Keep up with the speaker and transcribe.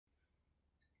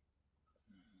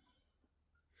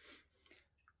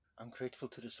I'm grateful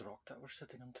to this rock that we're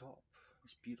sitting on top.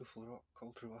 This beautiful rock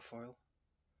called Rubha Phoil.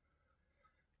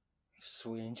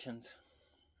 So ancient.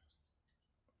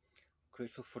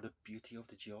 Grateful for the beauty of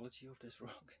the geology of this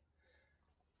rock.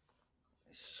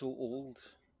 It's so old.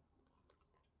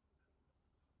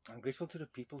 I'm grateful to the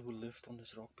people who lived on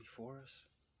this rock before us,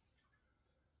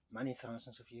 many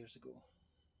thousands of years ago.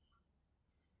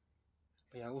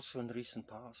 But yeah, also in the recent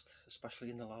past, especially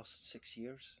in the last 6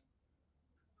 years.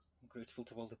 I'm grateful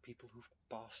to all the people who've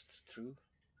passed through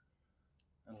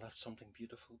and left something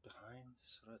beautiful behind.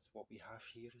 So that's what we have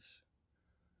here is,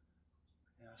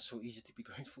 yeah, so easy to be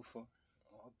grateful for.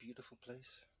 Oh, a beautiful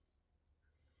place.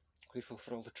 Grateful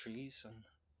for all the trees and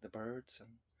the birds and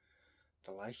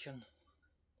the lichen.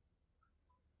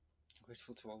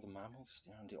 Grateful to all the mammals,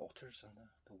 you know, the otters and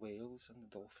the whales and the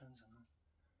dolphins and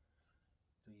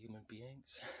the human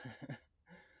beings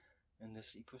in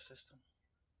this ecosystem.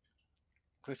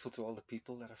 Grateful to all the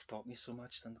people that have taught me so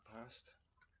much in the past.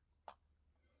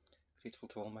 Grateful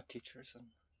to all my teachers and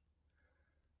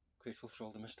grateful for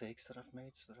all the mistakes that I've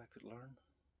made so that I could learn.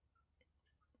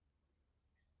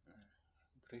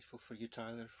 Grateful for you,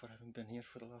 Tyler, for having been here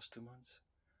for the last 2 months.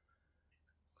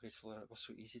 Grateful that it was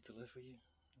so easy to live with you.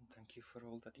 And thank you for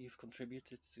all that you've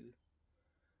contributed to,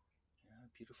 yeah,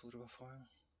 beautiful Rubha Phoil.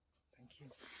 Thank you.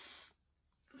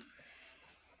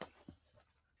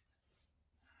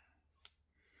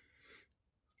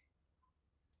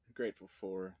 I'm grateful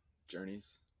for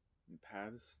journeys and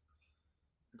paths.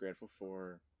 I'm grateful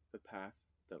for the path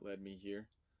that led me here.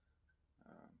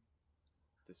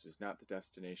 This was not the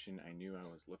destination I knew I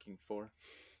was looking for.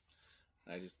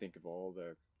 I just think of all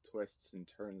the twists and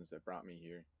turns that brought me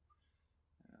here.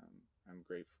 I'm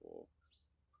grateful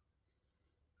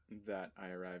that I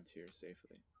arrived here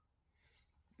safely.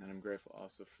 And I'm grateful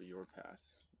also for your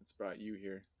path. It's brought you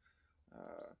here.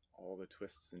 All the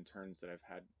twists and turns that I've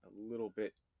had a little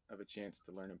bit of a chance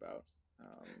to learn about.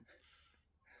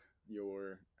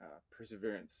 Your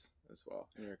perseverance as well,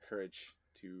 and your courage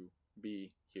to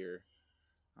be here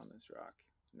on this rock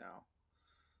now,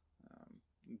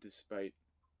 despite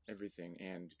everything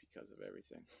and because of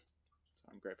everything. So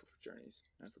I'm grateful for journeys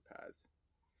and for paths.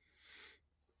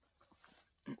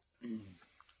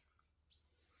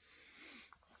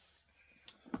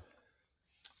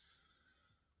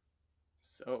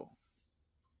 So,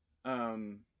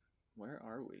 where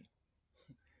are we?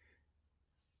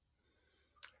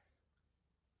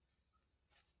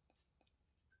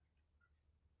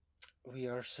 We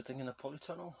are sitting in a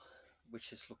polytunnel,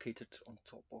 which is located on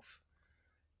top of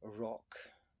a rock,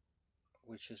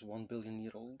 which is 1 billion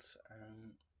years old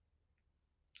and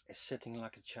is sitting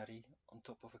like a cherry on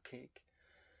top of a cake,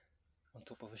 on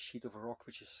top of a sheet of rock,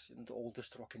 which is the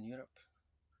oldest rock in Europe.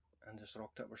 And this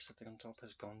rock that we're sitting on top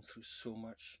has gone through so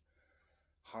much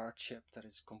hardship that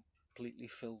it's completely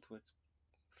filled with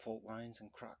fault lines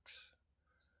and cracks.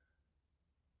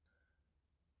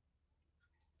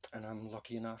 And I'm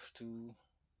lucky enough to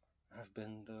have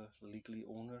been the legal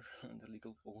owner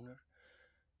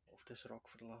of this rock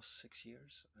for the last 6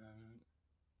 years.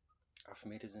 I've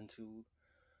made it into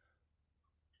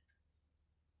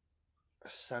a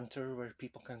center where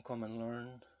people can come and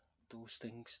learn those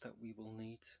things that we will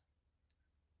need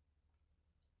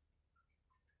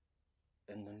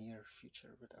in the near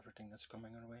future with everything that's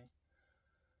coming our way,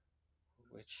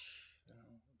 which, you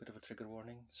know, a bit of a trigger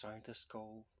warning, scientists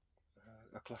call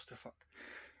a clusterfuck.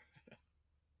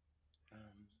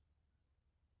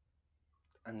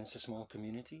 And it's a small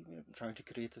community. We're trying to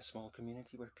create a small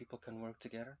community where people can work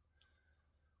together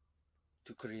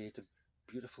to create a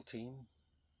beautiful team,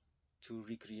 to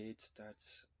recreate that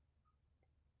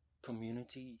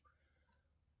community,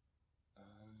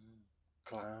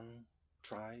 clan,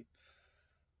 tribe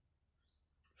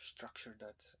structure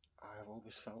that I have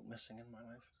always felt missing in my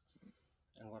life,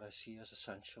 and what I see as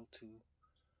essential to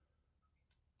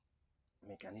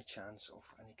make any chance of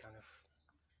any kind of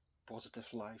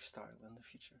positive lifestyle in the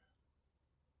future.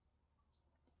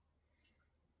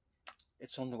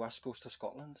 It's on the west coast of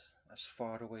Scotland, as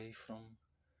far away from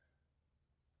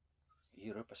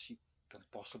Europe as you can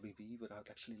possibly be without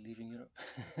actually leaving Europe.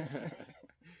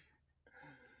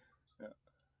 Yeah.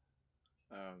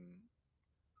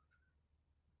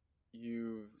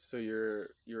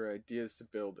 Your idea is to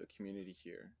build a community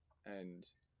here, and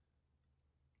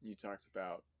you talked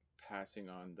about passing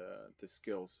on the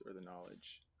skills or the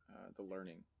knowledge, the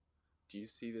learning. Do you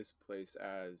see this place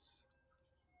as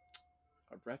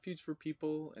a refuge for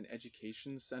people, an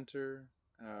education center?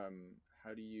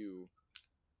 How do you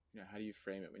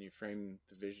frame it when you frame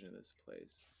the vision of this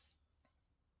place?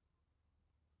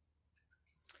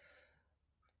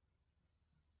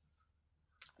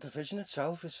 The vision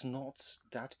itself is not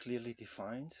that clearly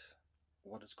defined,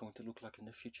 what it's going to look like in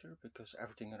the future, because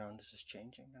everything around us is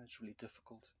changing and it's really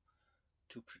difficult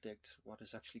to predict what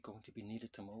is actually going to be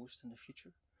needed the most in the future.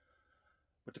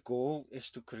 But the goal is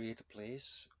to create a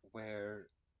place where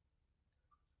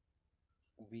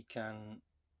we can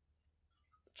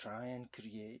try and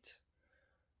create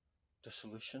the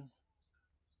solution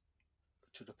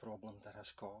to the problem that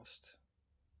has caused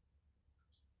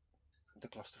the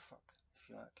clusterfuck, if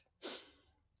you like.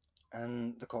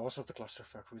 And the cause of the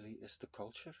clusterfuck really is the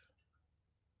culture.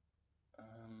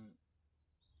 Um,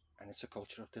 and it's a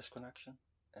culture of disconnection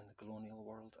in the colonial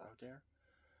world out there.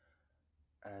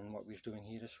 And what we're doing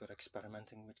here is we're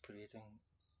experimenting with creating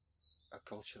a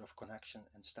culture of connection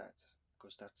instead,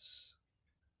 because that's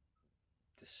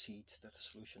the seed that the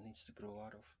solution needs to grow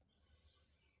out of.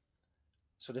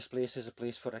 So this place is a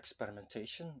place for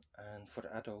experimentation and for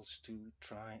adults to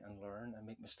try and learn and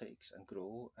make mistakes and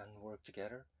grow and work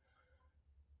together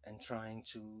and trying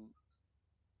to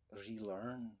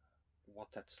relearn what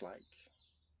that's like,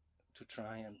 to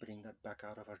try and bring that back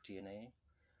out of our DNA,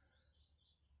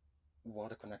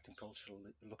 what a connecting culture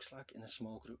looks like in a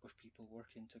small group of people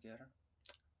working together.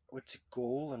 With the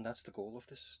goal, and that's the goal of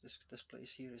this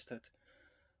place here, is that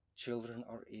children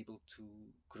are able to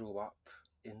grow up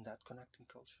in that connecting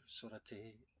culture so that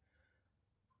they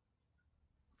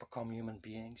become human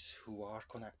beings who are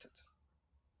connected,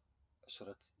 so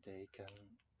that they can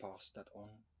pass that on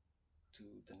to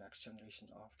the next generation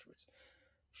afterwards.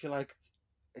 I feel like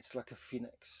it's like a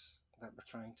phoenix that we're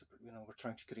trying to, we're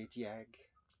trying to create the egg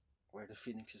where the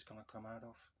phoenix is going to come out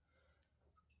of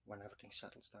when everything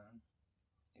settles down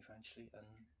eventually. And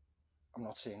I'm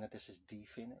not saying that this is the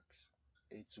phoenix,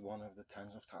 it's one of the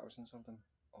tens of thousands of them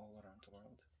all around the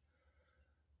world.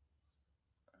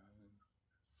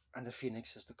 And the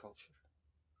phoenix is the culture,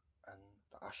 and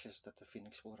the ashes that the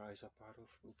phoenix will rise up out of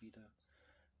will be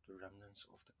the remnants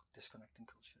of the disconnecting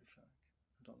culture, if you like.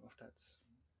 I don't know if that's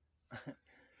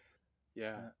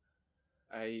Yeah, uh,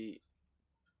 I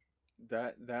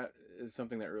that is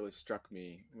something that really struck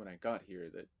me when I got here.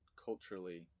 That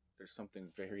culturally, there's something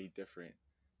very different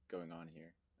going on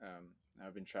here.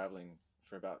 I've been traveling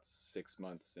for about 6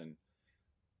 months, and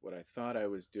what I thought I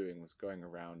was doing was going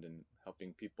around and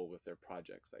helping people with their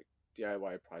projects, like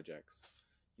DIY projects.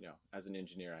 You know, as an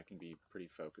engineer, I can be pretty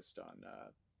focused on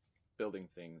building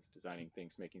things, designing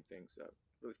things, making things,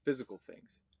 really physical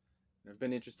things. And I've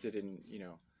been interested in,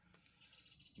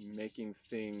 making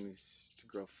things to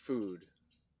grow food.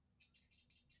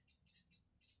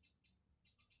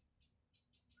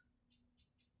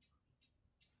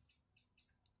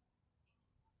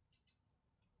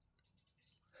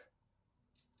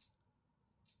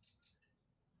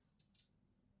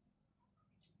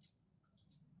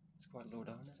 it's quite low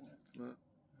down, isn't it? Well,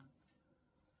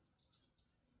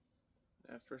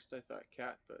 at first I thought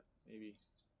cat, but maybe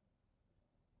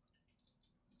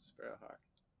sparrowhawk.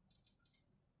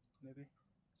 Maybe.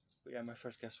 But yeah, my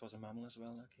first guess was a mammal as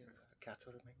well, like a cat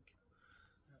or a mink.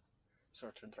 Yeah.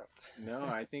 Sorry to interrupt. No,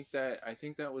 I think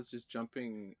that was just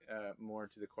jumping more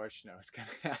to the question I was going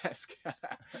to ask.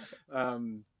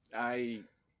 um, I,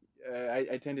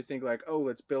 I tend to think like, oh,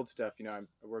 let's build stuff. You know, I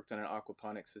worked on an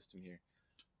aquaponics system here,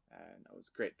 and that was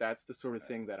great. That's the sort of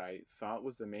thing that I thought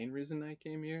was the main reason I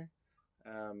came here,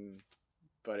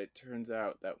 but it turns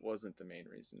out that wasn't the main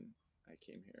reason I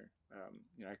came here.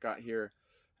 I got here,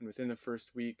 and within the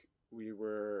first week, we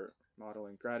were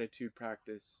modeling gratitude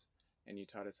practice, and you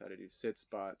taught us how to do sit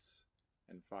spots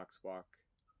and fox walk,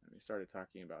 and we started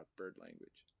talking about bird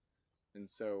language. And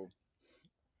so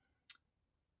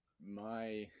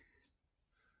my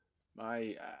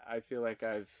I feel like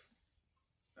I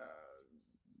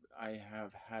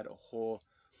have had a whole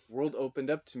world opened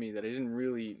up to me that I didn't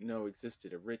really know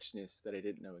existed, a richness that I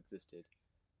didn't know existed.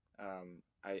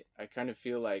 I kind of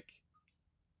feel like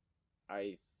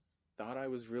I thought I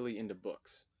was really into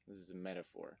books. This is a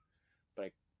metaphor, but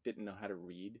I didn't know how to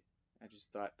read. I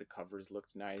just thought the covers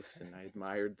looked nice and I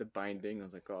admired the binding. I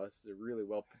was like, oh, this is a really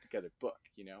well put together book,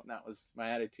 you know? And that was my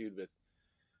attitude with,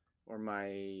 or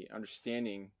my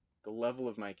understanding, the level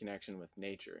of my connection with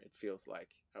nature. It feels like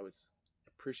I was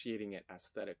appreciating it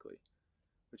aesthetically,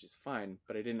 which is fine,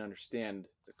 but I didn't understand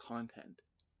the content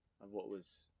of what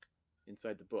was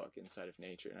inside the book, inside of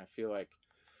nature. And I feel like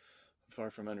I'm far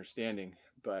from understanding,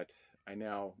 but I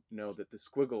now know that the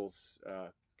squiggles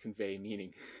convey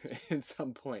meaning at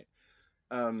some point.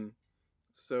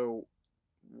 So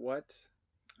what,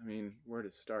 I mean, where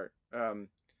to start?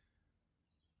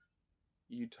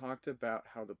 You talked about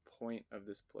how the point of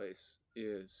this place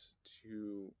is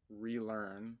to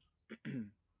relearn,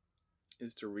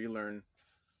 is to relearn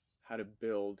how to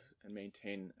build and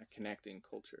maintain a connecting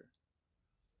culture.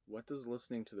 What does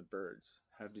listening to the birds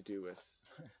have to do with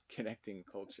connecting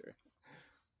culture?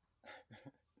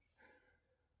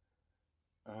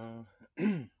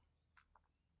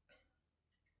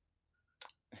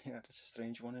 Yeah, that's a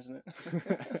strange one, isn't it?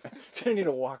 You need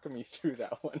to walk me through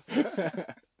that one.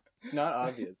 It's not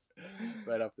obvious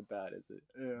right off the bat, is it?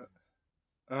 Yeah.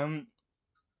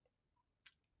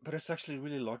 But it's actually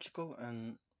really logical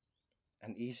and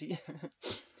easy.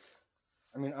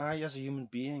 I mean, as a human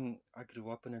being, I grew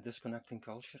up in a disconnecting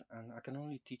culture, and I can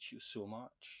only teach you so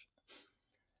much.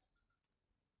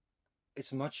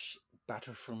 It's much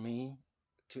better for me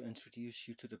to introduce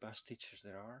you to the best teachers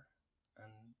there are,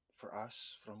 and for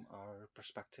us, from our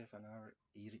perspective and our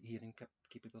hearing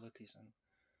capabilities, and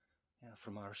yeah,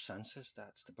 from our senses,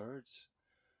 that's the birds.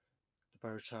 The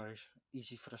birds are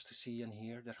easy for us to see and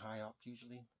hear. They're high up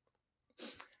usually,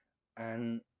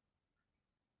 and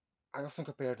I often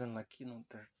compare them like,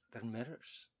 they're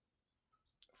mirrors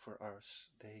for us.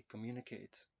 They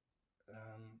communicate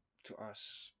to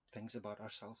us things about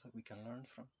ourselves that we can learn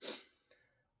from.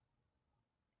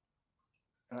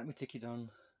 And let me take you down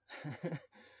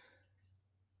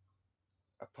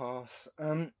a path.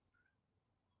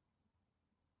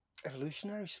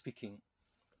 Evolutionary speaking,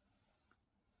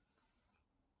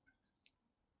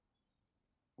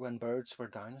 when birds were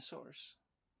dinosaurs,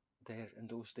 there in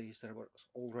those days there was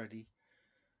already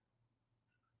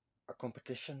a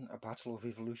competition, a battle of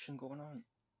evolution going on.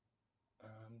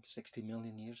 60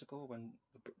 million years ago, when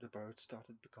the birds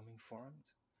started becoming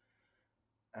formed.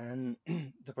 And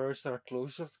the birds that are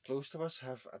close to us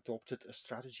have adopted a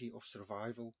strategy of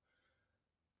survival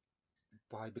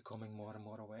by becoming more and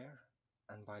more aware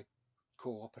and by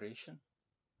cooperation,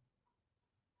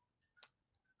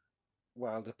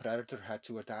 while the predator had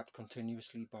to adapt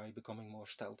continuously by becoming more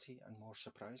stealthy and more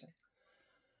surprising.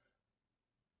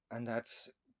 And that's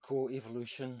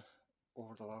co-evolution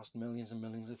over the last millions and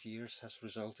millions of years has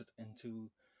resulted into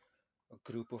a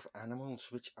group of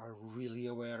animals which are really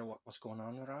aware of what's going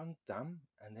on around them,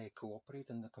 and they cooperate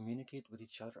and they communicate with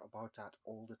each other about that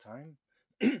all the time.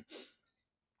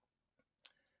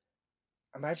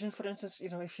 Imagine, for instance,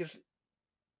 if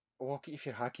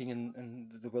you're hiking in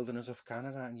the wilderness of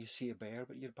Canada and you see a bear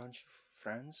with your bunch of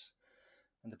friends,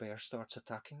 and the bear starts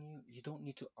attacking you, you don't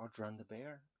need to outrun the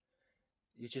bear.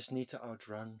 You just need to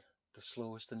outrun the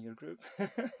slowest in your group.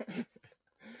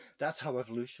 That's how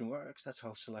evolution works. That's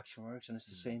how selection works. And it's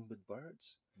the same with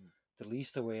birds. The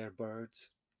least aware bird,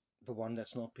 the one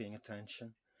that's not paying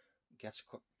attention, gets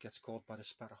caught by the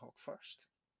sparrowhawk first.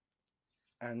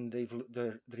 And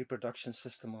the reproduction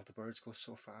system of the birds goes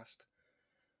so fast.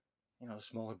 The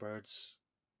smaller birds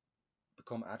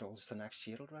become adults the next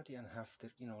year already and have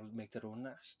their, make their own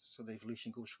nests. So the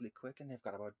evolution goes really quick, and they've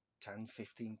got about 10,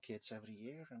 15 kids every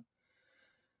year, and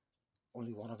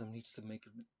only one of them needs to make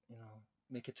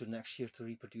it to next year to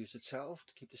reproduce itself,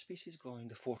 to keep the species going.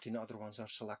 The 14 other ones are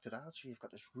selected out, so you've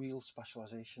got this real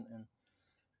specialization in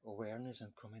awareness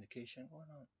and communication going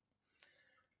on.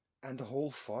 And the whole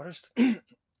forest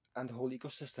and the whole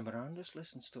ecosystem around us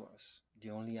listens to us. The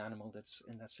only animal that's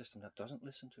in that system that doesn't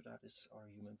listen to that is our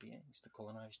human beings, the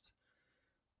colonized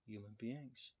human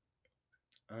beings.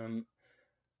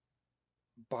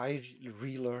 By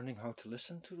relearning how to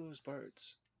listen to those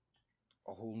birds,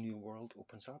 a whole new world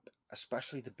opens up,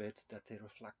 especially the bit that they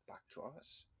reflect back to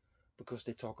us, because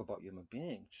they talk about human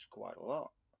beings quite a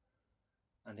lot,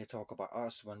 and they talk about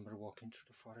us when we're walking through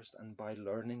the forest. And by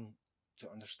learning to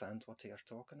understand what they are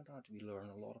talking about, we learn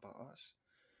a lot about us.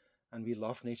 And we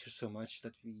love nature so much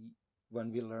that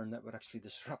when we learn that we're actually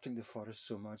disrupting the forest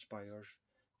so much by our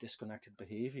disconnected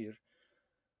behavior,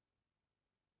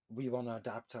 we want to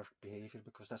adapt our behavior,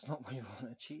 because that's not what we want to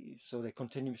achieve. So they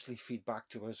continuously feed back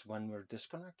to us when we're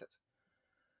disconnected,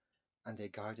 and they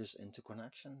guide us into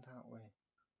connection that way.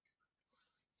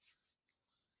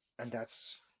 And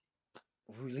that's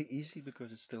really easy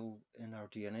because it's still in our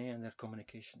DNA, and their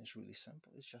communication is really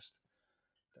simple. It's just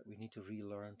that we need to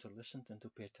relearn to listen and to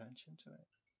pay attention to it.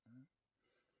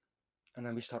 And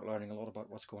then we start learning a lot about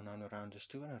what's going on around us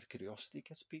too, and our curiosity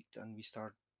gets piqued, and we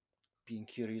start being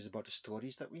curious about the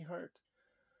stories that we heard.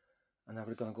 And then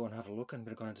we're going to go and have a look, and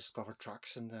we're going to discover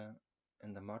tracks in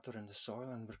the mud or in the soil,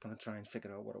 and we're going to try and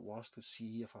figure out what it was to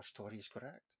see if our story is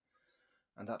correct.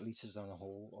 And that leads us down a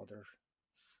whole other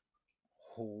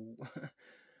hole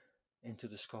into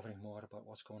discovering more about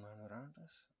what's going on around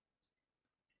us.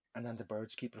 And then the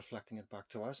birds keep reflecting it back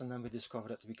to us, and then we discover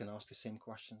that we can ask the same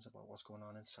questions about what's going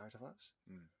on inside of us.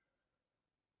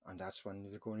 And that's when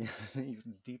we're going in an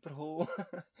even deeper hole.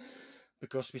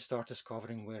 because we start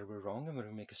discovering where we're wrong and where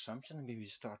we make assumptions, and maybe we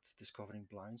start discovering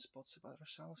blind spots about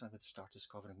ourselves, and we start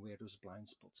discovering where those blind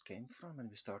spots came from, and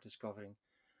we start discovering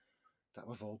that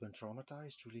we've all been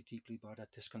traumatized really deeply by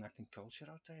that disconnecting culture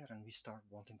out there, and we start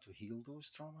wanting to heal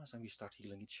those traumas, and we start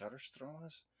healing each other's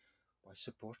traumas by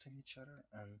supporting each other.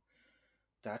 And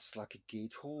that's like a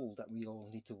gate hole that we all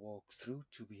need to walk through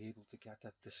to be able to get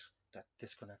that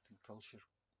disconnecting culture,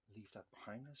 leave that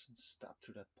behind us, and step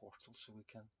through that portal so we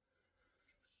can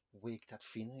wake that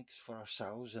phoenix for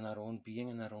ourselves in our own being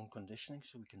and our own conditioning,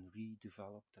 so we can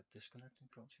redevelop that disconnecting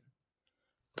culture,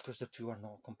 because the two are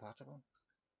not compatible.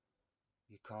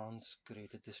 You can't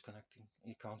create a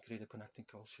connecting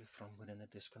culture from within a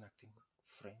disconnecting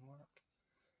framework.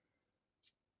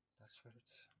 That's where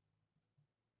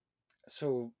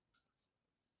so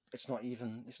it's not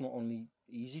only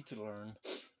easy to learn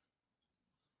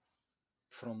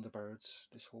from the birds,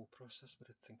 this whole process, but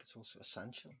I think it's also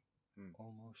essential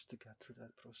almost to get through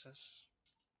that process,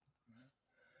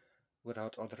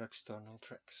 without other external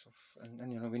tricks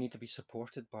and we need to be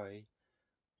supported by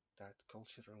that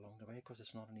culture along the way, because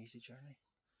it's not an easy journey.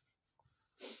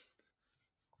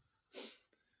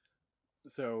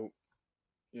 So,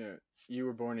 yeah, you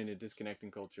were born in a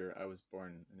disconnecting culture. I was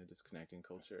born in a disconnecting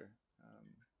culture.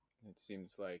 It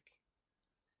seems like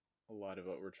a lot of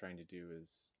what we're trying to do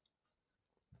is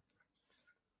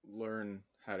learn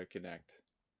how to connect.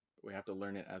 We have to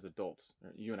learn it as adults.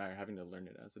 You and I are having to learn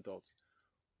it as adults.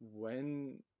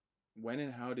 When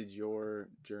and how did your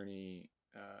journey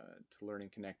to learning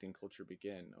connecting culture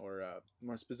begin? Or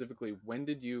more specifically, when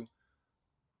did you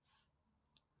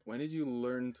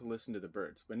learn to listen to the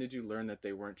birds? When did you learn that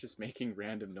they weren't just making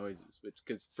random noises?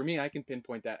 Because for me, I can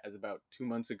pinpoint that as about 2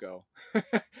 months ago,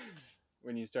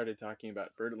 when you started talking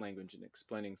about bird language and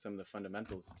explaining some of the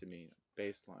fundamentals to me,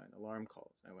 baseline, alarm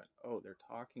calls. I went, oh, they're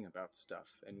talking about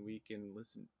stuff, and we can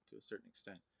listen to a certain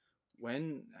extent.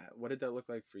 What did that look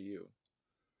like for you?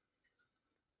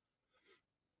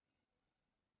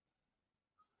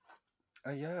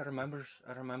 Yeah, I remember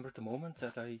the moment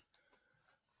that it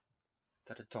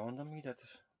dawned on me that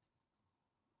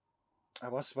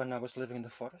when I was living in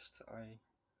the forest. I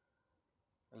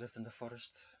lived in the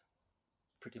forest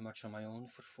pretty much on my own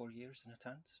for 4 years in a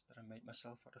tent that I made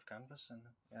myself out of canvas, and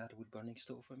I had a wood burning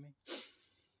stove with me.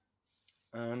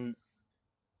 Um,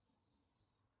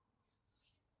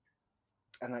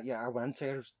 I went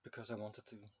there because I wanted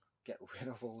to get rid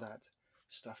of all that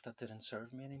stuff that didn't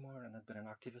serve me anymore, and I'd been an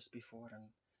activist before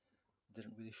and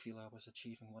didn't really feel I was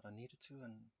achieving what I needed to,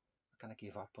 and I kind of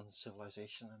gave up on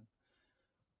civilization and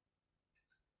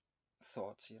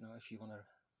thought, if you want to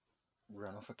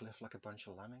run off a cliff like a bunch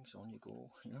of lemmings, on you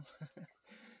go,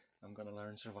 I'm gonna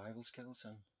learn survival skills.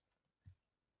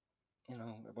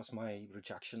 And it was my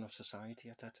rejection of society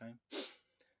at that time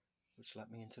which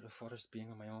led me into the forest, being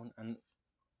on my own. And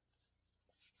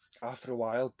after a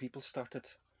while, people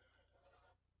started,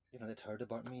 they'd heard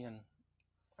about me, and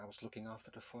I was looking after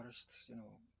the forest,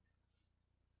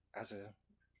 as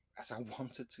I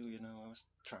wanted to. I was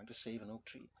trying to save an oak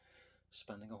tree,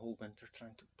 spending a whole winter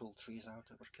trying to pull trees out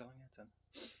that were killing it. And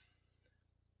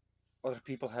other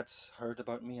people had heard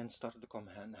about me and started to come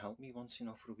and help me once,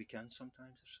 for a weekend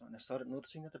sometimes or so. And I started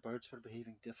noticing that the birds were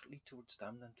behaving differently towards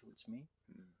them than towards me.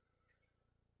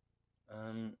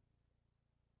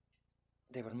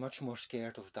 They were much more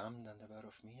scared of them than they were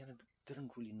of me, and I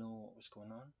didn't really know what was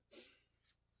going on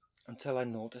until I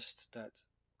noticed that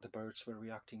the birds were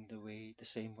reacting the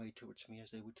same way towards me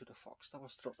as they would to the fox that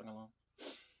was trotting along.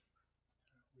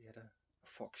 We had I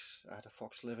had a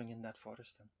fox living in that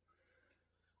forest, and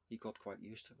he got quite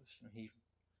used to us. He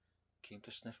came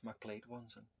to sniff my plate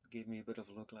once and gave me a bit of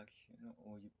a look like,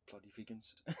 oh, you bloody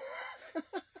vegans.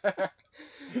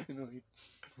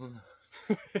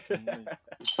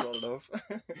 He trotted off.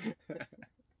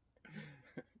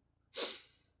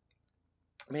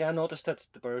 I noticed that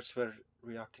the birds were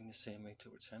reacting the same way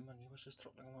towards him, and he was just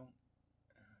trotting along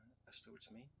as towards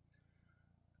me.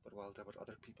 But while there were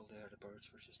other people there, the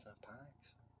birds were just in a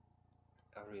panic.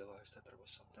 So I realized that there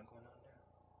was something going on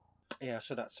there. Yeah,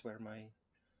 so that's where my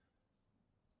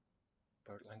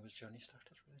bird language journey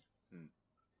started, really.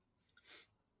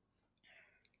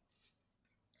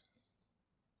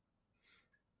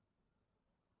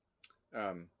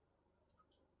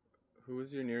 Who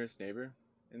was your nearest neighbor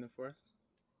in the forest?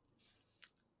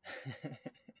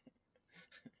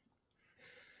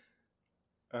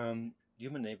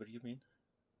 Human neighbor, you mean?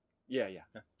 Yeah.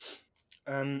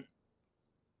 There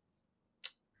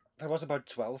was about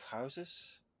 12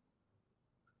 houses.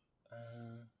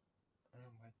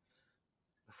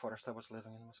 The forest I was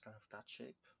living in was kind of that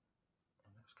shape,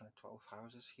 and there was kind of 12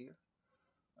 houses here.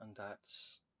 and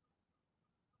that's,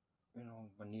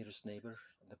 my nearest neighbor,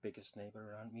 the biggest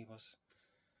neighbor around me was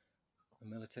a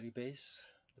military base,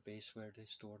 the base where they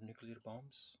store nuclear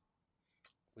bombs,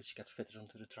 which get fitted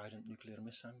onto the Trident nuclear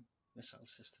missile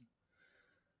system.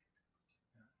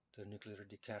 The nuclear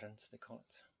deterrent, they call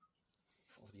it,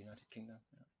 for the United Kingdom.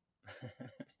 Yeah.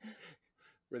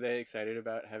 Were they excited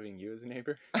about having you as a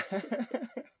neighbor?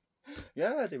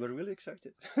 Yeah, they were really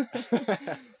excited.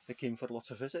 They came for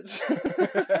lots of visits.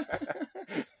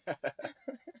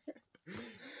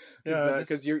 Yeah,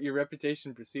 Because your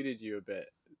reputation preceded you a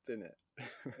bit, didn't it?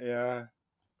 Yeah.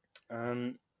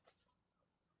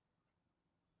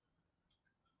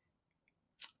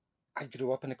 I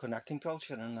grew up in a connecting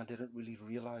culture, and I didn't really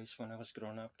realize when I was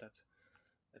growing up that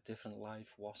a different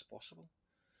life was possible.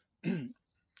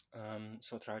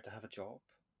 So I tried to have a job,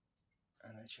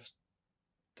 and it just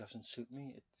doesn't suit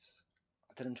me.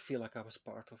 I didn't feel like I was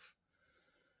part of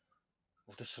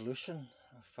the solution.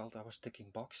 I felt I was ticking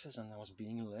boxes and I was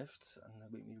being lived, and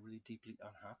that made me really deeply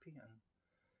unhappy. And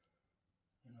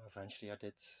eventually I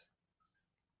did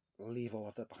leave all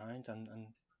of that behind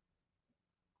and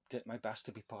did my best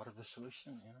to be part of the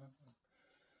solution.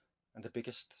 And the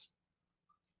biggest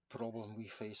problem we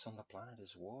face on the planet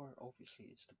is war. Obviously,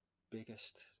 it's the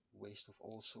biggest waste of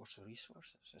all sorts of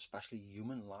resources, especially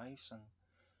human lives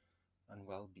and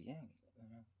well-being,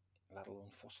 let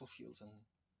alone fossil fuels and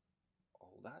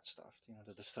all that stuff.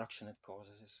 The destruction it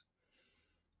causes is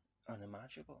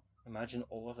unimaginable. Imagine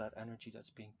all of that energy that's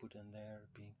being put in there,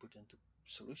 being put into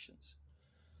solutions.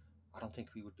 I don't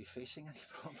think we would be facing any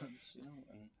problems,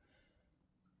 and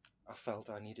I felt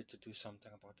I needed to do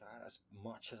something about that as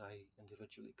much as I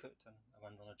individually could, and I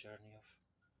went on a journey of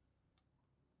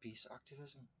peace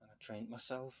activism, and I trained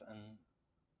myself, and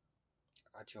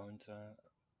I joined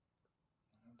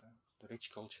the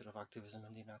rich culture of activism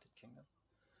in the United Kingdom,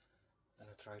 and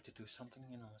I tried to do something,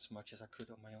 as much as I could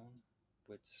on my own,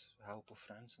 with help of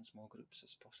friends and small groups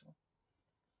as possible.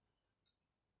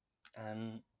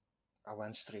 And I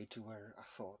went straight to where I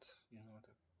thought,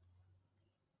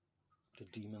 the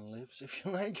demon lives, if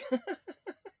you like.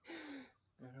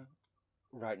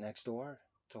 Right next door,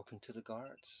 talking to the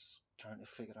guards, trying to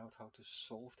figure out how to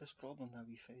solve this problem that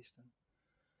we faced.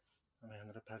 And I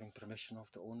ended up having permission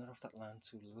of the owner of that land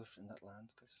to live in that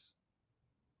land because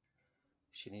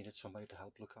she needed somebody to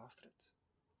help look after it.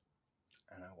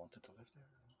 And I wanted to live there.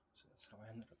 So that's how I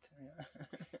ended up there,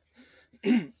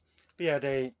 yeah. But yeah,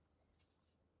 they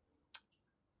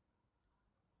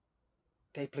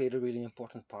played a really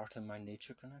important part in my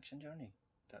nature connection journey,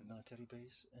 that military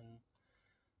base, in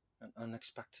an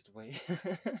unexpected way.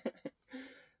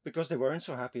 Because they weren't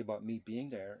so happy about me being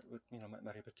there with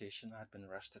my reputation. I had been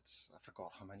arrested, I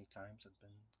forgot how many times. I'd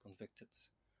been convicted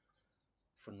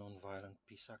for non-violent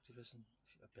peace activism.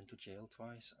 I'd been to jail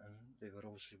twice, and they were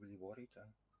obviously really worried.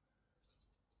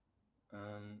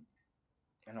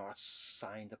 And I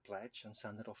signed a pledge and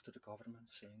sent it off to the government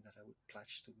saying that I would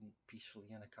pledge to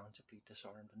peacefully and accountably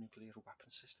disarm the nuclear weapon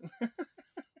system.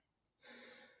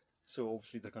 So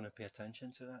obviously they're going to pay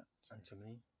attention to that and to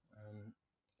me.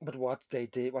 But what they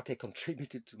did, what they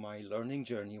contributed to my learning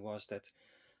journey was that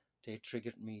they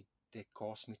triggered me, they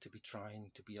caused me to be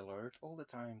trying to be alert all the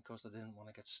time because I didn't want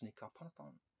to get sneak up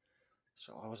upon.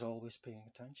 So I was always paying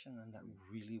attention, and that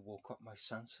really woke up my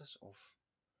senses of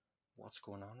what's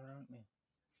going on around me.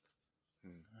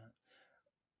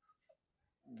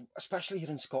 Especially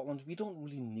here in Scotland, we don't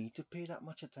really need to pay that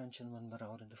much attention when we're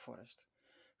out in the forest,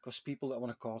 because people that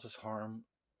want to cause us harm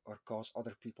or cause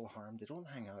other people harm, they don't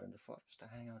hang out in the forest, they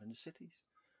hang out in the cities.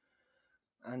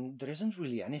 And there isn't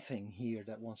really anything here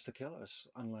that wants to kill us,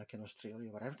 unlike in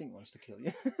Australia where everything wants to kill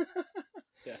you.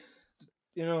 Yeah.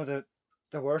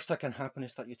 The worst that can happen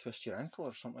is that you twist your ankle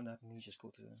or something like that, and you just go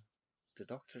to the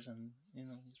doctors, and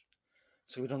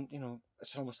so we don't,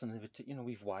 it's almost an invitation.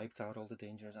 We've wiped out all the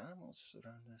dangerous animals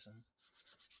around us, and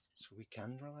so we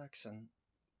can relax, and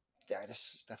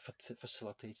that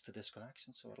facilitates the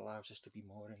disconnection. So it allows us to be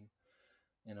more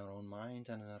in our own mind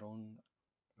and in our own.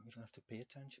 We don't have to pay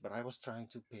attention. But I was trying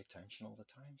to pay attention all the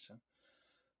time, so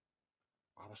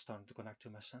I was starting to connect to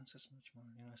my senses much more.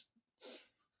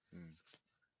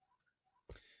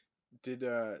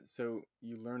 So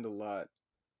you learned a lot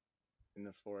in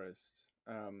the forest.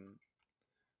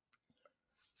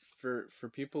 For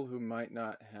people who might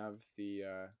not have the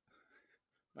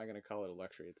I'm not going to call it a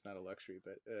luxury. It's not a luxury,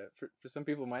 but for some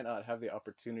people might not have the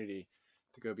opportunity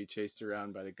to go be chased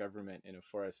around by the government in a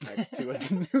forest next to a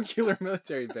nuclear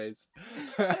military base.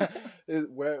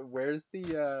 Where's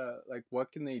the like?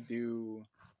 What can they do?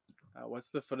 What's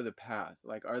the foot of the path?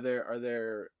 Are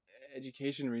there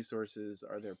education resources?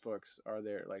 Are there books? Are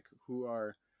there who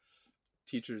are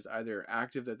teachers either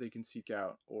active that they can seek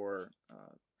out or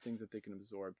things that they can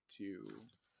absorb to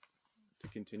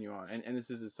continue on. And this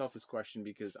is a selfish question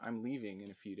because I'm leaving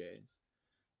in a few days,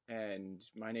 and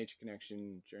my nature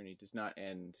connection journey does not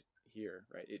end here,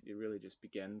 right? It really just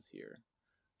begins here.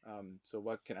 So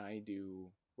what can I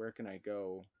do? Where can I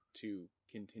go to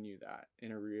continue that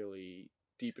in a really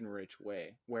deep and rich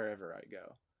way wherever I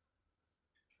go?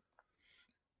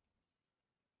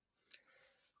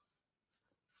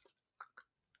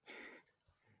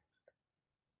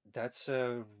 That's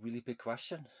a really big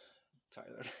question,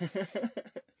 Tyler.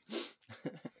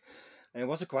 And it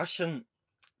was a question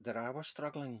that I was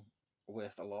struggling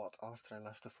with a lot after I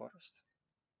left the forest.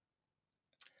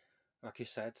 Like you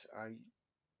said,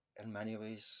 in many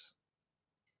ways,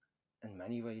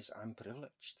 I'm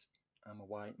privileged. I'm a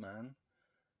white man.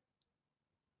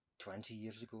 20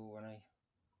 years ago,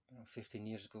 15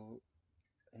 years ago,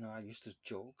 I used to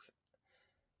joke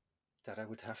that I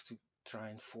would have to try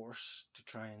and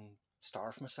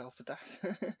starve myself to death.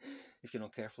 If you're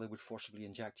not careful, I would forcibly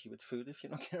inject you with food if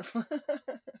you're not careful.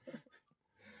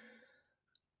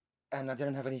 And I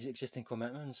didn't have any existing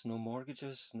commitments, no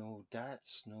mortgages, no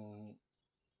debts, no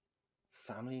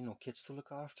family, no kids to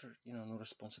look after, no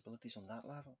responsibilities on that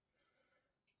level.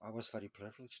 I was very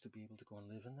privileged to be able to go and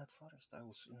live in that forest. I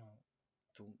was,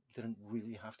 didn't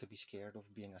really have to be scared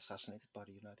of being assassinated by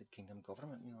the United Kingdom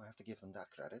government. I have to give them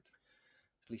that credit,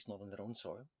 at least not on their own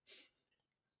soil.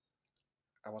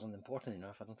 I wasn't important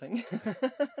enough, I don't think.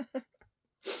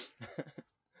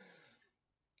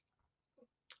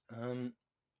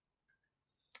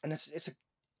 And it's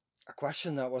a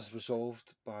question that was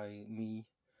resolved by me.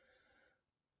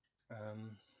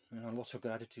 Lots of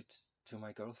gratitude to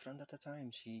my girlfriend at the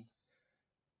time. She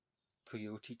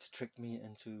tricked me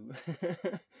into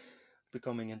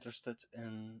becoming interested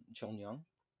in John Young.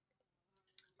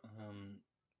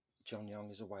 John Young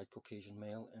is a white Caucasian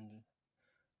male in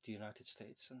the United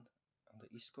States and on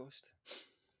the East Coast,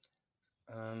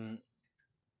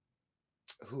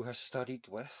 who has studied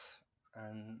with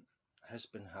and has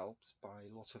been helped by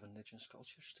lots of indigenous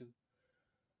cultures to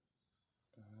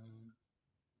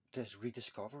just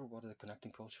rediscover what a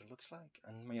connecting culture looks like.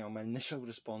 And my initial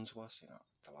response was,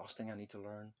 the last thing I need to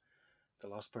learn, the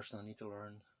last person I need to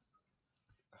learn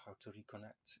how to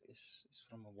reconnect is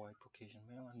from a white Caucasian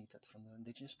male. I need that from the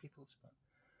indigenous peoples, but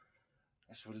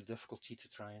it's really difficulty to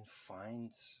try and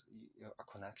find a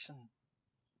connection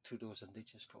to those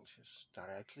indigenous cultures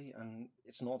directly, and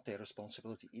it's not their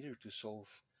responsibility either to solve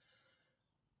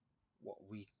what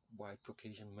we white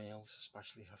Caucasian males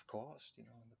especially have caused, the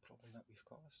problem that we've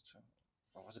caused. So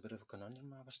it was a bit of a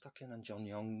conundrum I was stuck in, and John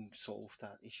Young solved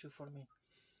that issue for me.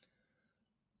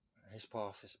 His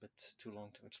path is a bit too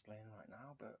long to explain right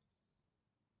now, but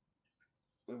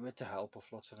with the help of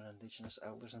lots of indigenous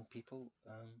elders and people,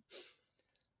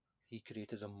 he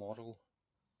created a model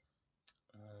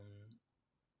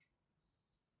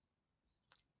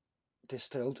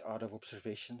distilled out of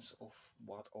observations of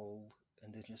what all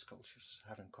indigenous cultures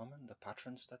have in common, the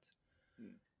patterns that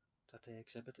they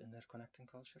exhibit in their connecting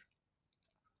culture.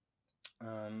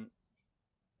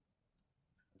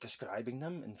 Describing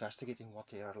them, investigating what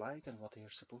they are like and what they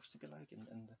are supposed to be like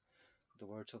in the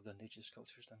words of the indigenous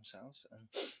cultures themselves, and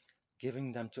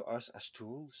giving them to us as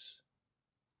tools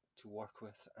to work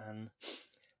with. And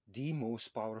the most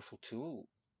powerful tool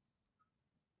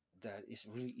that is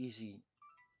really easy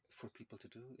for people to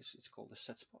do is it's called a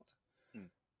sit spot.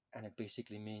 And it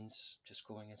basically means just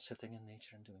going and sitting in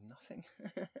nature and doing nothing.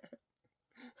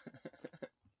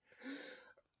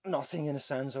 Nothing in a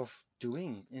sense of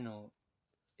doing,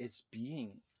 it's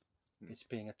being. It's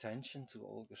paying attention to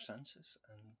all your senses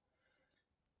and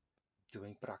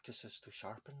doing practices to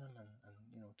sharpen them,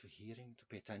 and to hearing, to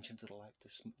pay attention to the light,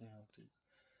 to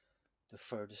the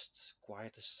furthest,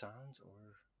 quietest sound,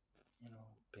 or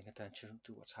paying attention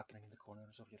to what's happening in the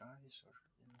corners of your eyes, or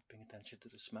paying attention to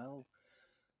the smell,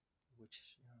 which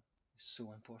is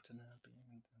so important in our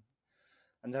being.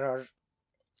 And there are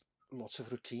lots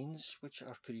of routines which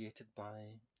are created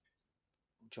by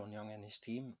John Young and his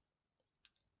team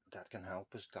that can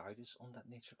help us, guide us on that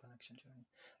nature connection journey.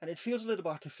 And it feels a little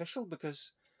bit artificial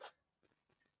because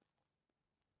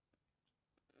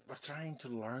we're trying to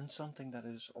learn something that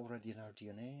is already in our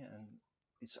DNA, and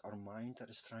it's our mind that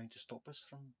is trying to stop us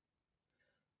from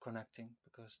connecting,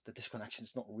 because the disconnection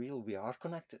is not real. We are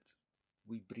connected.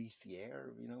 We breathe the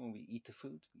air, we eat the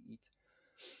food,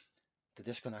 the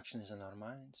disconnection is in our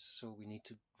minds. So we need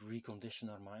to recondition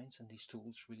our minds, and these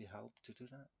tools really help to do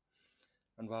that.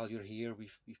 And while you're here,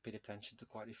 we've paid attention to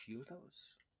quite a few of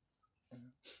those.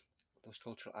 Those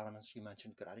cultural elements you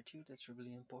mentioned, gratitude, that's a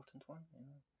really important one.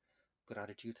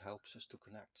 gratitude helps us to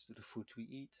connect to the food we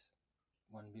eat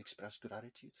when we express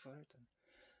gratitude for it. And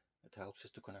it helps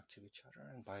us to connect to each other.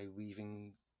 And by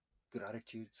weaving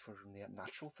gratitude for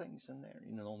natural things in there,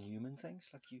 non-human things,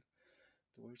 like the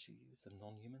words you use, the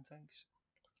non-human things,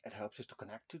 it helps us to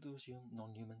connect to those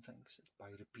non-human things by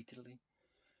repeatedly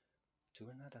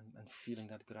doing that and feeling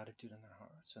that gratitude in our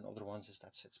hearts. And other ones is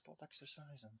that sit spot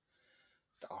exercise and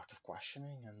the art of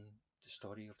questioning and the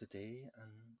story of the day.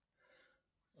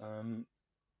 And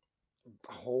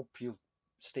I hope you'll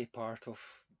stay part of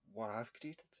what I've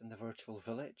created in the virtual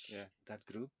village. Yeah. That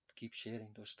group, keep sharing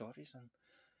those stories, and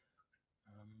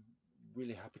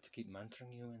really happy to keep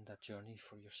mentoring you in that journey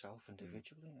for yourself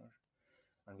individually.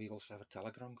 And we also have a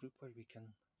Telegram group where we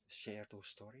can share those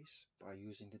stories by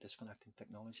using the disconnecting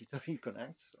technology to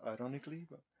reconnect, ironically.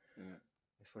 But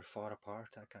if we're far apart,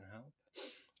 that can help.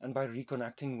 And by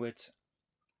reconnecting with,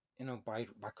 by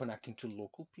connecting to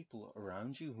local people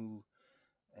around you who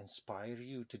inspire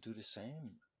you to do the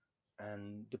same.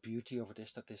 And the beauty of it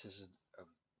is that this is a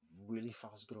really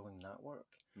fast growing network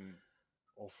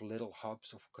of little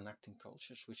hubs of connecting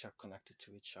cultures which are connected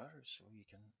to each other. So you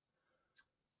can,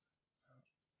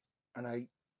 and I,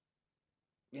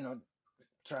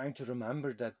 trying to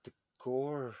remember that the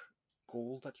core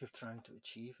goal that you're trying to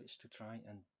achieve is to try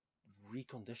and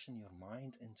recondition your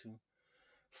mind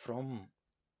from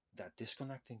that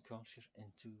disconnecting culture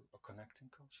into a connecting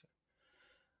culture,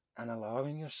 and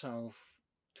allowing yourself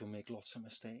to make lots of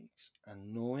mistakes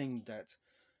and knowing that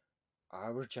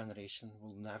our generation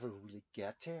will never really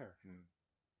get there.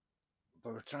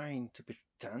 But we're trying to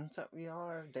pretend that we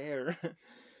are there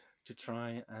to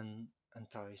try and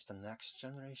entice the next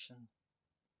generation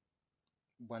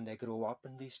when they grow up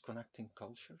in these connecting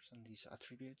cultures and these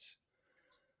attributes,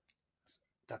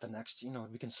 that the next,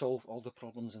 we can solve all the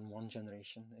problems in one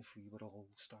generation if we would all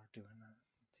start doing that.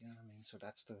 Do you know what I mean? So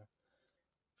that's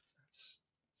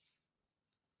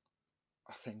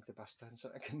I think the best answer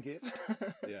I can give.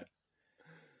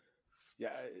 Yeah,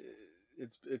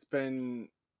 it's been,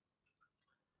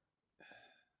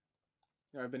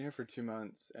 I've been here for 2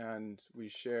 months, and we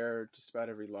share just about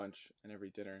every lunch and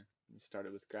every dinner. We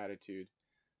started with gratitude,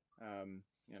 and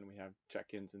we have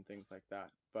check-ins and things like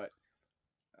that. But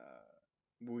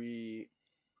we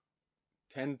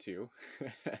tend to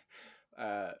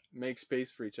make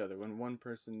space for each other. When one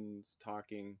person is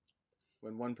talking,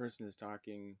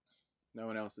 no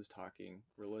one else is talking.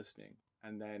 We're listening,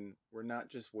 and then we're not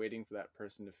just waiting for that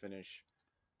person to finish.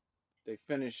 They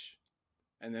finish,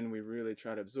 and then we really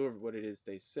try to absorb what it is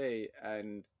they say.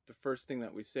 And the first thing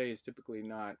that we say is typically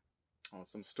not,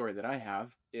 some story that I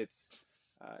have. It's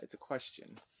a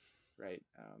question, right?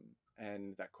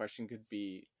 And that question could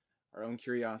be our own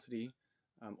curiosity,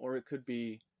 or it could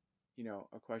be,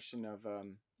 a question of,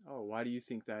 why do you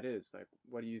think that is? Like,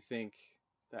 what do you think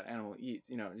that animal eats?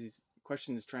 These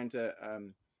questions trying to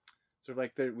sort of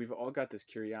like we've all got this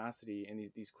curiosity, and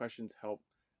these questions help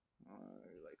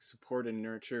like support and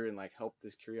nurture and like help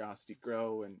this curiosity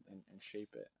grow and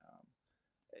shape it.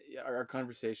 Our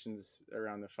conversations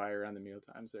around the fire, around the meal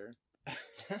times, are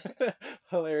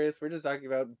hilarious. We're just talking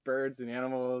about birds and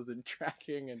animals and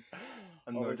tracking and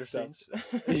murder scenes.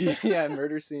 Yeah,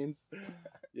 murder scenes.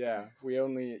 Yeah, we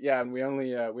only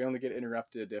get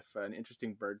interrupted if an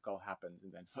interesting bird call happens,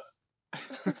 and then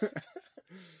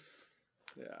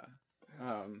yeah.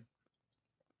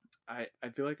 I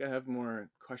feel like I have more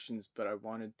questions, but I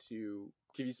wanted to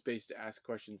give you space to ask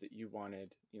questions that you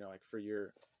wanted, like for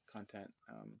your content,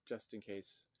 just in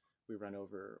case we run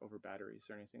over batteries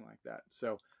or anything like that.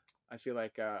 So I feel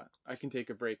like I can take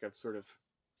a break of sort of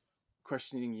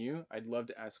questioning you. I'd love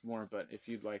to ask more, but if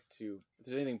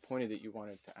there's anything pointed that you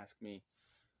wanted to ask me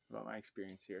about my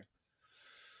experience here.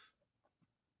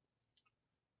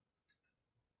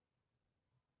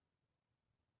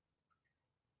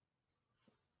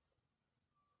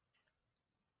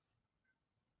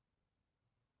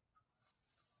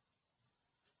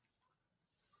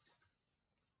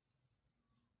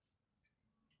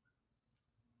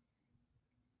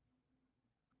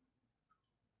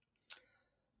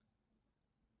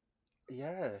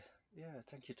 Yeah,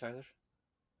 thank you, Tyler.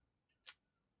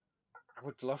 I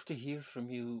would love to hear from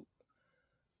you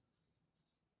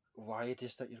why it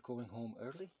is that you're going home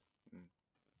early,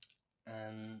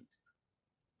 and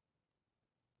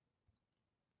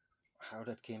how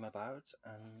that came about,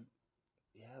 and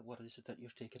what is it that you're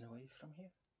taking away from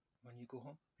here when you go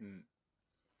home?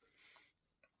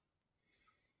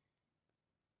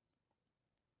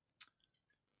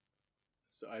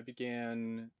 So I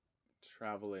began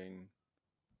traveling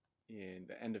in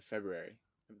the end of February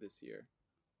of this year,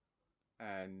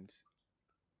 and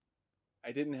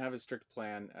I didn't have a strict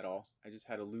plan at all. I just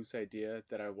had a loose idea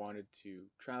that I wanted to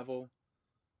travel.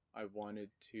 I wanted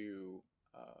to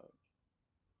uh,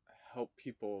 help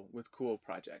people with cool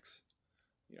projects.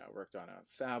 I worked on a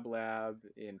fab lab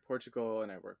in Portugal,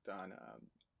 and I worked on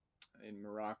in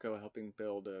Morocco helping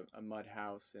build a mud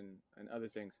house and other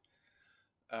things.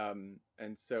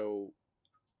 And so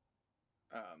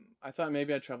I thought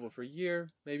maybe I'd travel for a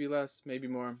year, maybe less, maybe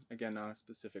more. Again, not a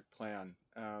specific plan.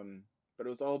 But it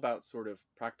was all about sort of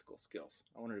practical skills.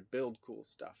 I wanted to build cool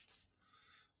stuff.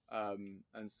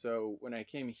 And so when I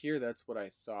came here, that's what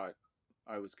I thought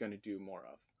I was going to do more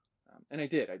of. And I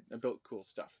did. I built cool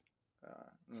stuff.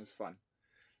 It was fun.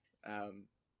 Um,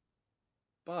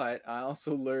 but I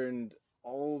also learned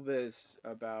all this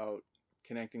about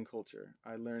connecting culture.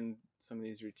 I learned some of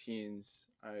these routines.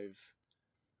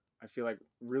 I feel like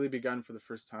really begun for the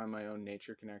first time my own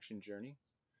nature connection journey.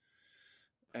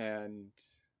 And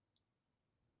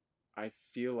I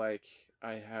feel like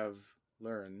I have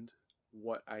learned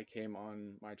what I came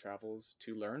on my travels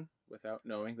to learn without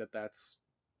knowing that that's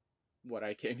what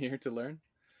I came here to learn.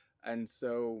 And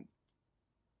so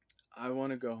I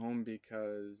want to go home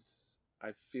because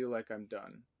I feel like I'm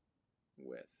done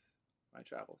with my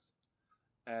travels.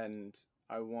 And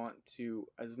I want to,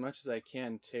 as much as I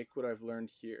can, take what I've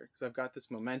learned here because I've got this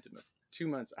momentum of 2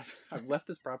 months. I've left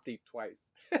this property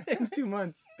twice in 2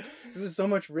 months. There's so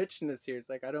much richness here. It's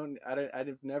like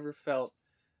I've never felt,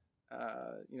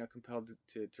 compelled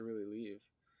to really leave.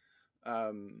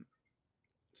 Um,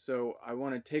 so I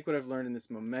want to take what I've learned in this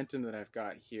momentum that I've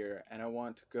got here, and I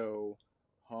want to go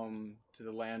home to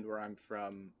the land where I'm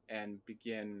from and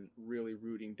begin really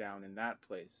rooting down in that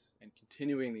place and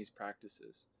continuing these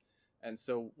practices. And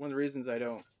so one of the reasons I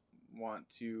don't want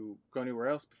to go anywhere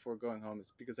else before going home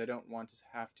is because I don't want to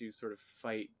have to sort of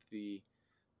fight the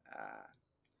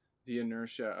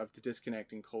inertia of the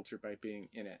disconnecting culture by being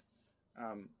in it.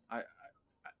 Um, I,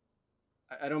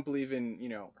 I don't believe in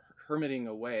hermiting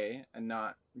away and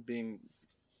not being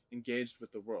engaged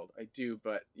with the world. I do,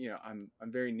 but I'm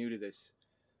very new to this,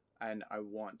 and I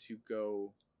want to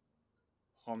go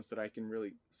home so that I can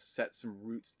really set some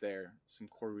roots there, some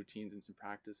core routines and some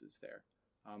practices there,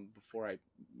 before I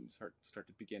start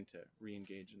to begin to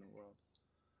re-engage in the world.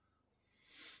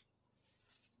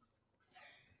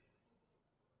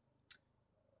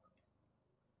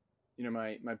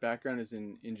 My background is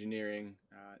in engineering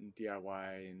and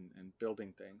DIY and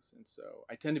building things, and so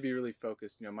I tend to be really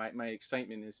focused. My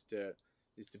excitement is to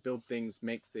build things,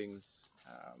 make things,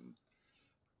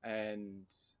 and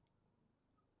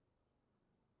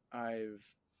I've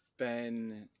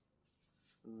been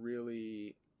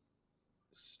really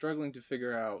struggling to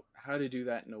figure out how to do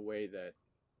that in a way that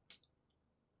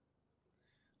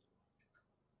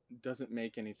doesn't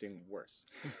make anything worse.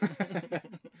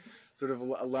 Sort of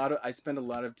I spend a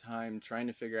lot of time trying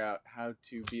to figure out how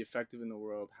to be effective in the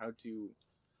world, how to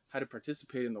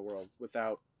participate in the world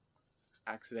without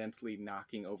accidentally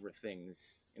knocking over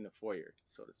things in the foyer,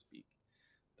 so to speak,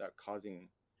 without causing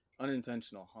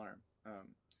unintentional harm.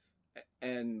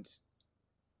 And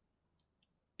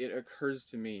it occurs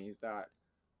to me that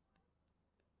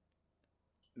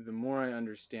the more I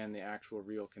understand the actual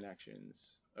real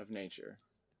connections of nature,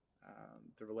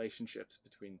 the relationships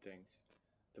between things,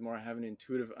 the more I have an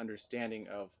intuitive understanding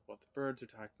of what the birds are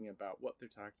talking about, what they're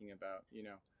talking about,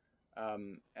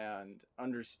 and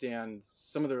understand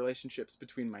some of the relationships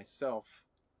between myself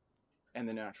and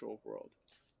the natural world,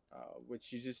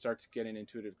 which you just start to get an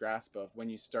intuitive grasp of when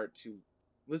you start to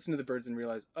listen to the birds and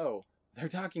realize, oh, they're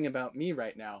talking about me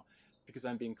right now because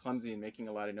I'm being clumsy and making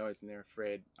a lot of noise, and they're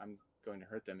afraid I'm going to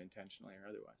hurt them intentionally or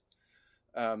otherwise.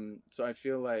 So I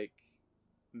feel like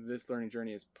this learning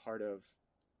journey is part of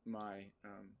my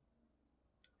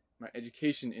my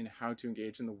education in how to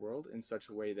engage in the world in such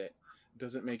a way that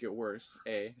doesn't make it worse.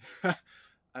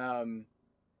 Um,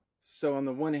 so on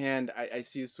the one hand, I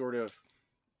see a sort of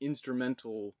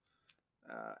instrumental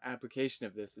application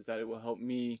of this is that it will help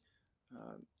me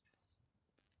uh,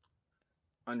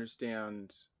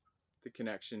 understand the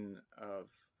connection of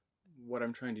what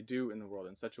I'm trying to do in the world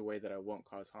in such a way that I won't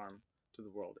cause harm to the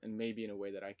world, and maybe in a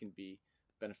way that I can be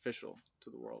beneficial to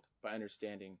the world by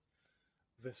understanding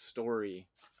the story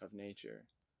of nature.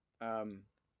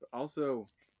 But also,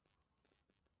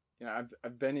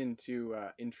 I've been into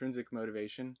intrinsic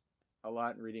motivation a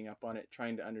lot, reading up on it,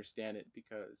 trying to understand it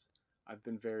because I've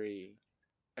been very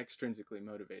extrinsically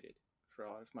motivated for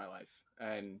a lot of my life,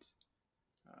 and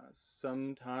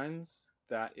sometimes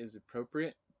that is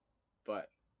appropriate, but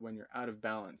when you're out of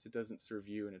balance, it doesn't serve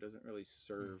you, and it doesn't really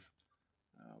serve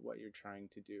what you're trying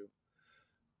to do.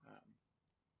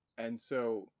 And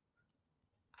so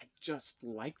I just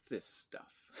like this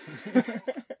stuff.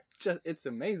 It's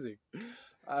amazing.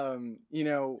 You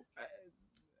know,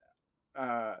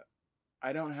 uh,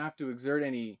 I don't have to exert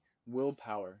any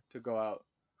willpower to go out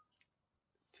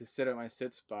to sit at my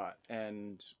sit spot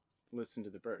and listen to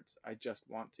the birds. I just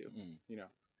want to. Mm. You know,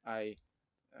 I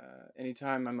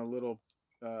anytime I'm a little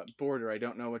bored or I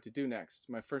don't know what to do next,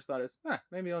 my first thought is,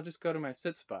 maybe I'll just go to my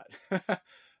sit spot.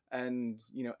 And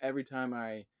you know, every time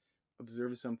I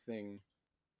observe something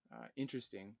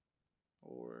interesting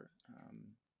or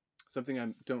something I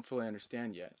don't fully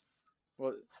understand yet,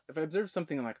 well, if I observe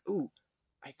something, I'm like, ooh,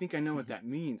 I think I know what that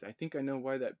means. I think I know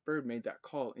why that bird made that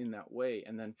call in that way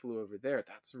and then flew over there.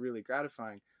 That's really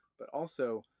gratifying. But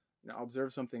also, you know, I'll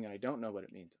observe something and I don't know what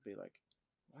it means. I'll be like,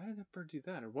 why did that bird do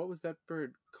that? Or what was that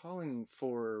bird calling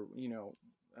for? You know,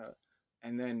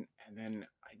 and then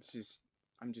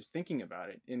I'm just thinking about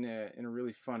it in a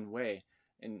really fun way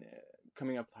and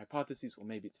coming up with hypotheses. Well,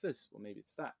 maybe it's this. Well, maybe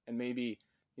it's that. And maybe,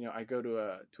 you know, I go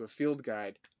to a field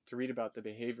guide to read about the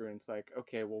behavior, and it's like,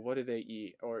 okay, well, what do they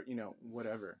eat, or you know,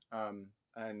 whatever.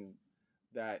 And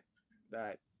that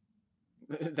that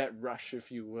that rush,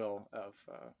 if you will, of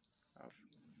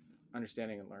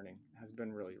understanding and learning has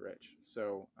been really rich.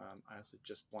 So I also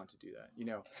just want to do that. You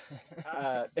know,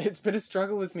 it's been a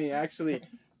struggle with me actually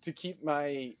to keep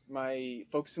my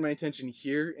focus and my attention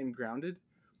here and grounded,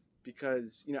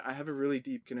 because you know I have a really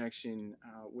deep connection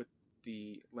with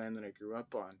the land that I grew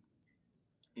up on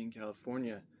in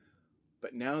California.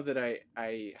 But now that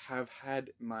I have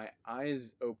had my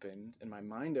eyes opened and my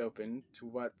mind opened to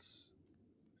what's,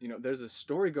 you know, there's a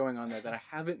story going on there that I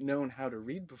haven't known how to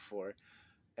read before.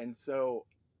 And so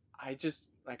I just,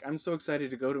 like, I'm so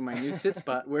excited to go to my new sit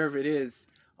spot, wherever it is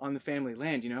on the family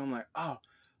land. You know, I'm like, oh,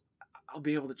 I'll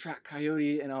be able to track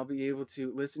coyote and I'll be able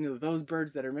to listen to those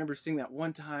birds that I remember seeing that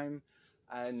one time.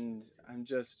 And I'm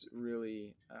just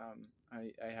really,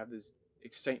 I have this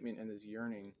excitement and this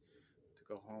yearning to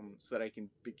go home so that I can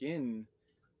begin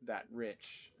that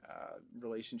rich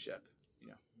relationship, you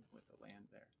know, with the land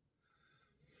there.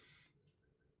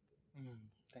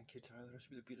 Thank you, Tyler.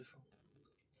 It's really beautiful.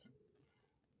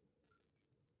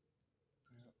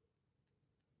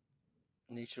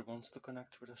 Yeah. Nature wants to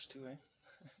connect with us too, eh?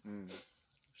 Mm.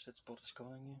 Sit spot is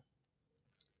calling you.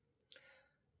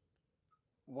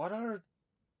 What are,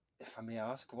 if I may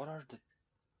ask, what are the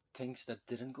things that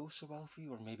didn't go so well for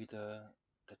you, or maybe the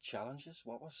challenges?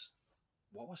 What was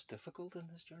difficult in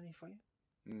this journey for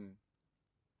you? Mm.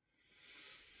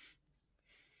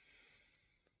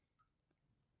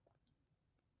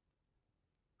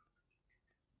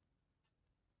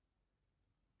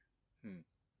 Hmm.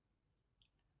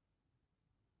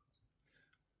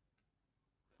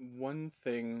 One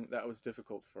thing that was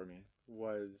difficult for me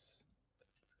was,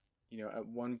 you know, at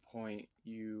one point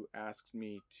you asked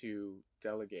me to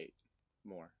delegate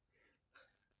more.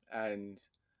 And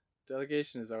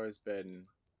delegation has always been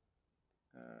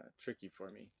tricky for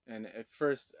me. And at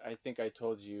first, I think I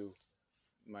told you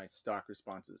my stock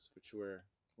responses, which were,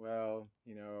 well,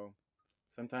 you know,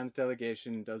 sometimes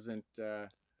delegation doesn't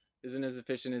isn't as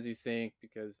efficient as you think,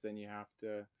 because then you have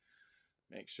to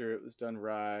make sure it was done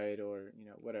right, or you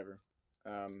know, whatever.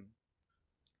 Um,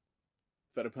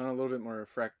 but upon a little bit more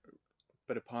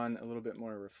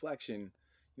reflection,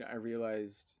 you know, I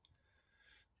realized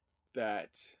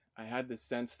that I had this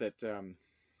sense that you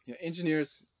know,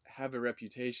 engineers have a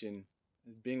reputation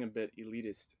as being a bit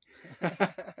elitist.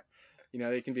 You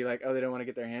know, they can be like, oh, they don't want to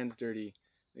get their hands dirty.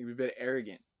 They can be a bit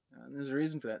arrogant. And there's a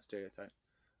reason for that stereotype.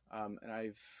 And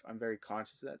I'm very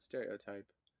conscious of that stereotype.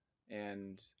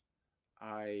 And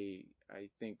I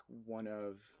think one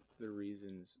of the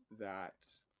reasons that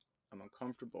I'm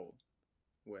uncomfortable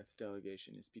with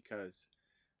delegation is because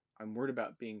I'm worried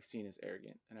about being seen as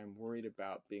arrogant, and I'm worried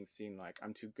about being seen like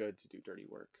I'm too good to do dirty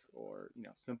work, or you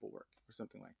know, simple work, or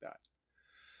something like that.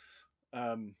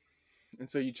 And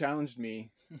so you challenged me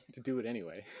to do it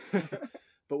anyway.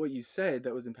 But what you said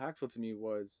that was impactful to me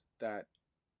was that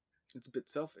it's a bit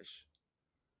selfish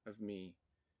of me.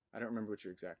 I don't remember what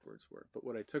your exact words were, but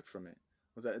what I took from it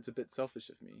was that it's a bit selfish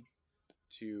of me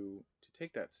to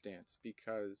take that stance,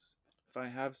 because if I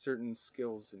have certain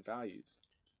skills and values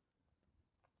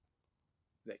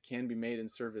that can be made in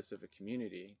service of a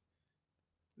community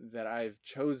that I've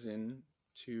chosen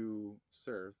to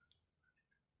serve,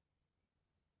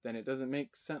 then it doesn't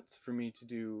make sense for me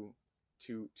to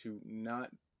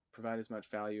not provide as much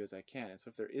value as I can. And so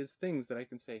if there is things that I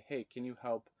can say, hey, can you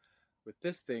help with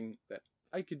this thing that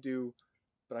I could do,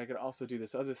 but I could also do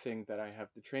this other thing that I have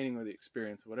the training or the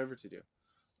experience, whatever, to do.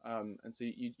 And so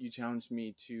you challenged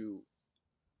me to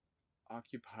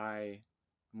occupy a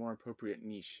more appropriate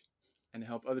niche and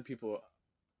help other people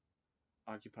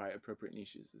occupy appropriate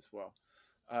niches as well.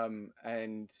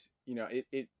 And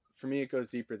it for me, it goes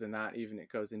deeper than that. Even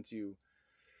it goes into,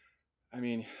 I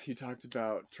mean, you talked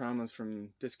about traumas from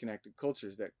disconnected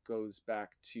cultures that goes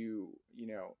back to,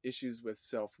 issues with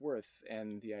self-worth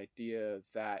and the idea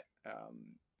that uh,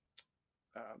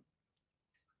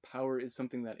 power is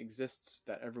something that exists,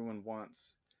 that everyone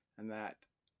wants, and that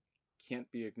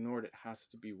can't be ignored. It has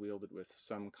to be wielded with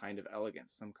some kind of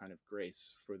elegance, some kind of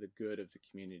grace for the good of the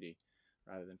community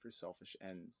rather than for selfish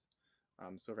ends.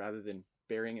 So rather than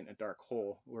burying it in a dark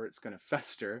hole where it's going to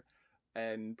fester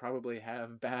and probably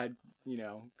have bad,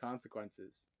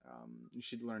 consequences, you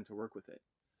should learn to work with it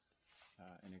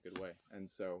in a good way. And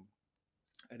so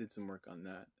I did some work on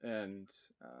that, and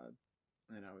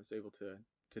I was able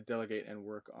to delegate and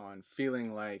work on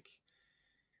feeling like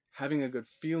having a good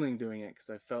feeling doing it,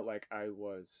 because I felt like I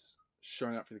was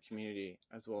showing up for the community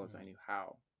as well as I knew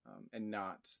how, and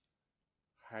not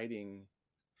hiding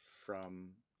from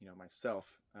myself,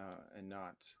 and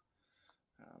not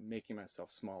making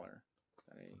myself smaller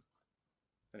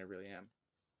than I really am.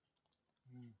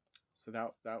 So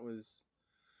that was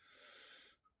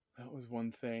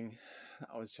one thing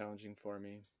that was challenging for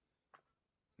me.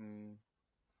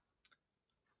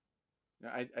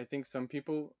 I think some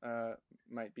people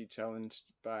might be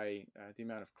challenged by the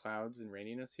amount of clouds and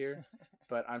raininess here,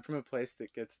 but I'm from a place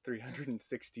that gets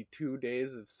 362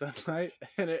 days of sunlight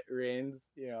and it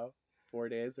rains, 4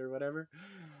 days or whatever.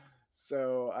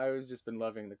 So I've just been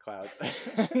loving the clouds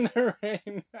and the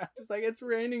rain. I'm just like, it's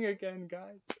raining again,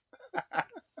 guys.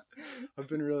 I've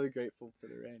been really grateful for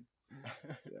the rain.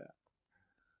 Yeah.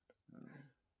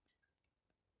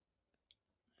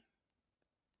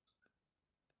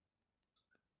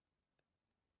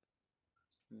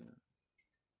 Yeah.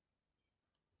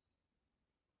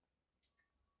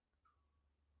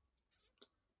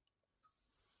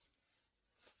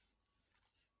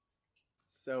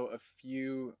 So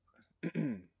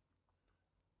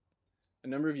a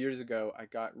number of years ago, I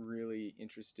got really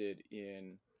interested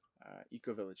in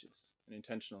eco-villages and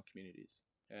intentional communities,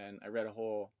 and I read a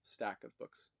whole stack of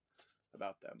books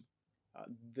about them.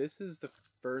 This is the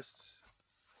first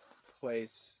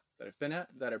place that I've been at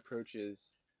that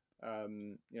approaches, a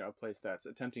place that's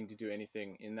attempting to do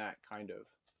anything in that kind of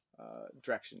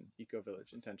direction,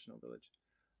 eco-village, intentional village.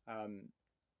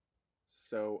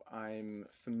 So I'm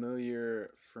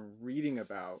familiar from reading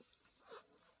about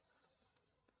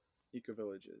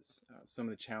eco-villages, some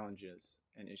of the challenges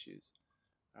and issues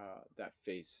that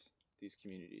face these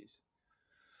communities.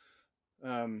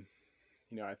 I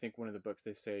think one of the books,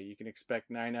 they say you can expect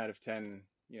 9 out of 10,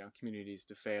 communities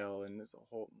to fail, and there's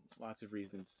lots of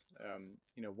reasons.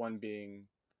 One being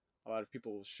a lot of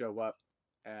people will show up,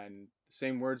 and the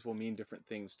same words will mean different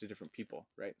things to different people,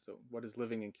 right? So what does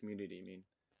living in community mean?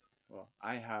 Well,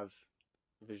 I have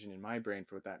a vision in my brain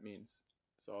for what that means.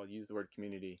 So I'll use the word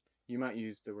community. You might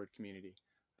use the word community,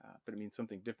 but it means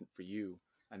something different for you.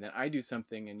 And then I do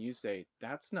something and you say,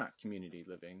 that's not community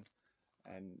living.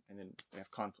 And then we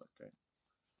have conflict, right?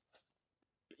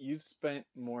 But you've spent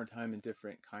more time in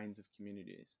different kinds of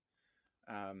communities.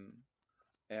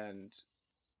 And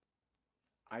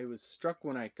I was struck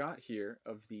when I got here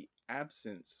of the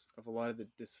absence of a lot of the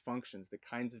dysfunctions, the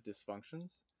kinds of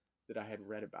dysfunctions that I had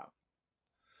read about.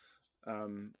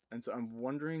 And so I'm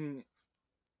wondering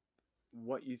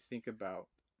what you think about,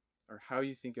 or how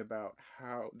you think about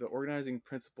how the organizing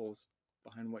principles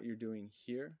behind what you're doing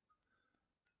here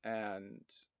and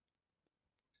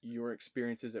your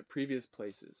experiences at previous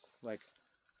places. Like,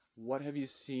 what have you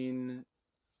seen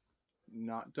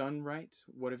not done right?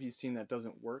 What have you seen that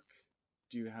doesn't work?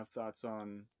 Do you have thoughts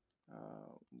on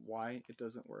why it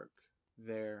doesn't work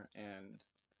there and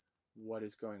what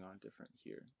is going on different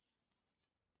here?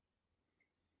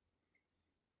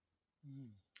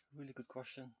 Really good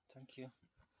question. Thank you.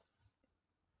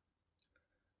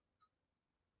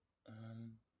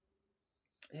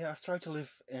 Yeah, I've tried to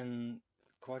live in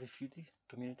quite a few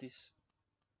communities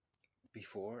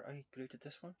before I created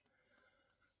this one,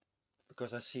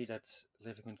 because I see that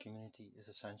living in community is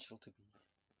essential to be,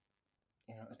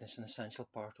 it is an essential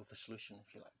part of the solution,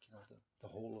 if you like, the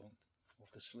whole of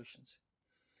the solutions.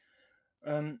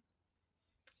 And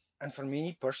for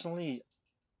me personally,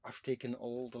 I've taken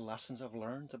all the lessons I've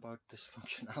learned about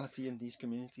dysfunctionality in these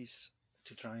communities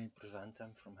to try and prevent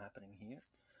them from happening here.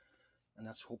 And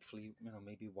that's hopefully,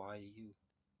 maybe why you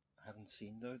haven't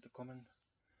seen the common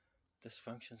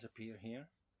dysfunctions appear here.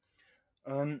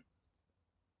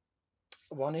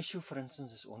 One issue, for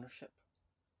instance, is ownership.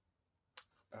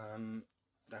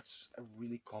 That's a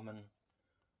really common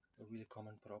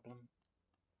problem.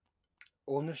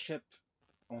 Ownership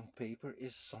on paper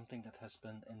is something that has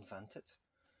been invented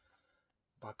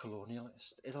by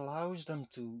colonialists. It allows them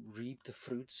to reap the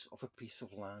fruits of a piece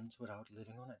of land without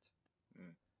living on it.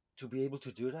 Mm. To be able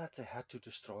to do that, they had to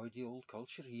destroy the old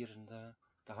culture. Here in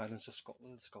the Highlands of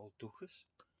Scotland, it's called Dúchas.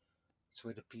 It's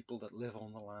where the people that live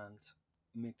on the land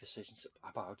make decisions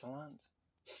about the land.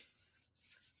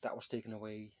 That was taken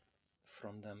away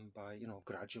from them by,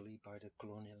 gradually by the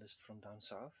colonialists from down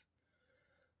south.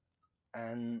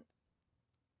 And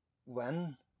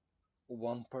when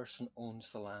one person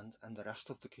owns the land and the rest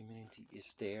of the community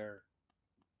is there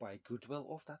by goodwill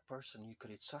of that person, you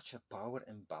create such a power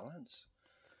imbalance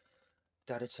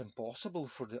that it's impossible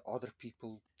for the other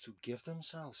people to give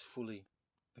themselves fully,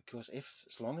 because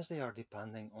as long as they are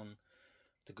depending on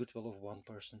the goodwill of one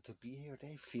person to be here,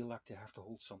 they feel like they have to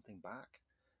hold something back,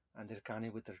 and they're kind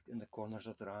of in the corners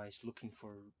of their eyes looking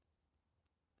for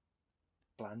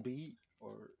plan B,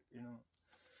 or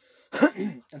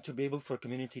and to be able for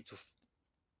community to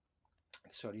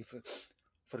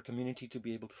for a community to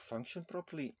be able to function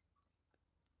properly,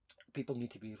 people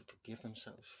need to be able to give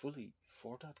themselves fully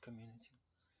for that community.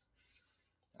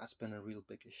 That's been a real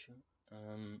big issue.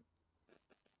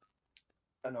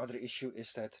 Another issue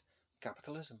is that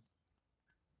capitalism,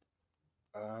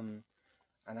 and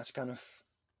that's kind of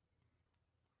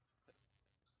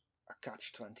a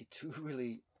catch-22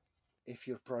 really. If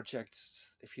your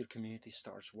community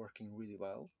starts working really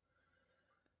well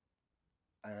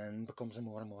and becomes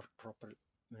more and more proper,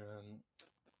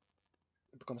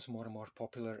 it becomes more and more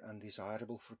popular and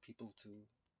desirable for people to,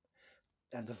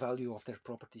 and the value of their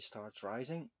property starts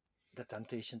rising, the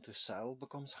temptation to sell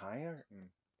becomes higher,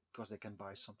 because they can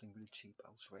buy something really cheap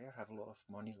elsewhere, have a lot of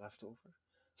money left over.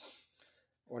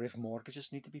 Or if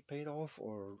mortgages need to be paid off,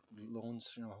 or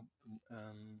loans,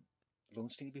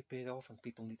 loans need to be paid off, and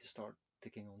people need to start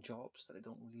taking on jobs that they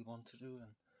don't really want to do,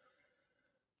 and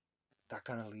that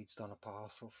kind of leads down a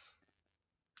path of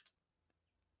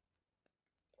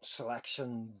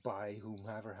selection by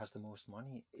whomever has the most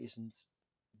money. Isn't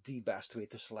the best way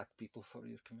to select people for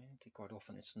your community. Quite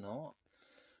often it's not,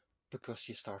 because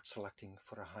you start selecting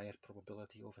for a higher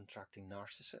probability of attracting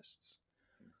narcissists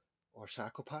or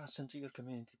psychopaths into your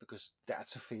community, because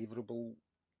that's a favorable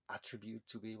attribute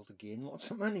to be able to gain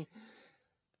lots of money.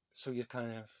 So you're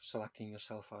kind of selecting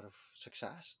yourself out of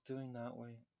success doing that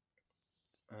way.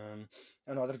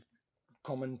 Another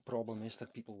common problem is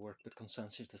that people work with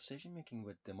consensus decision making,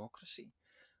 with democracy,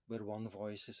 where one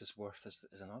voice is as worth as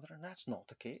another, and that's not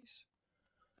the case.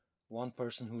 One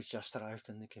person who's just arrived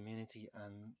in the community,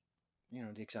 and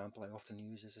the example I often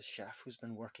use is a chef who's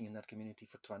been working in that community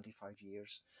for 25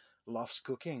 years, loves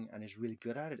cooking and is really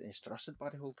good at it, and is trusted by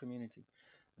the whole community.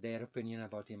 Their opinion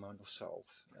about the amount of salt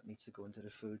that needs to go into the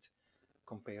food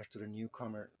compared to the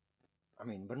newcomer, I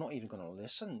mean, we're not even going to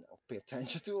listen or pay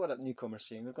attention to what that newcomer's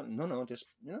saying. We're going, no, just,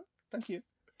 thank you.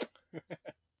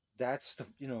 That's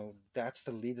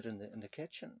the leader in the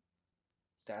kitchen.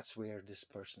 That's where this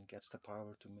person gets the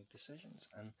power to make decisions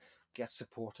and gets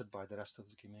supported by the rest of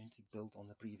the community, built on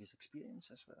the previous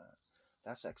experiences with that.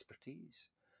 That's expertise.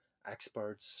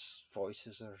 Experts'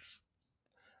 voices are,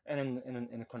 and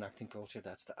in a connecting culture,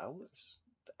 that's the elders.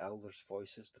 The elders'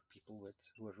 voices, the people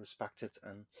who are respected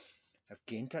and have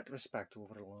gained that respect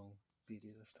over a long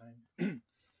period of time.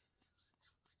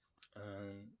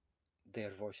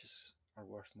 Their voices are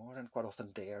worth more, and quite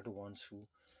often they are the ones who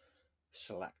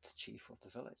select the chief of the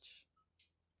village.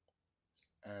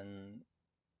 And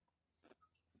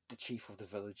the chief of the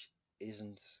village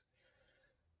isn't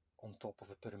on top of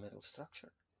a pyramidal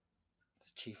structure.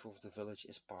 The chief of the village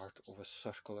is part of a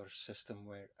circular system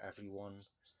where everyone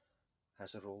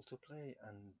has a role to play,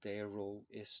 and their role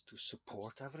is to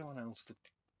support everyone else to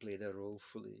play their role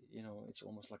fully. It's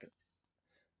almost like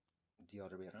the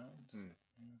other way around.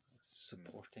 It's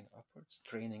supporting upwards,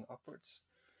 training upwards,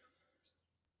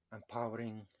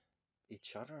 empowering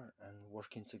each other and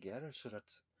working together so that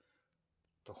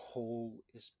the whole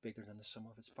is bigger than the sum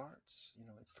of its parts.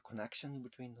 It's the connection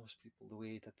between those people, the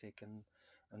way that they can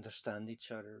understand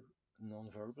each other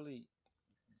non-verbally,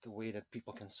 the way that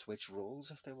people can switch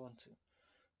roles if they want to,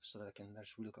 so that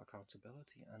there's real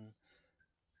accountability, and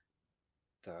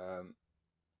the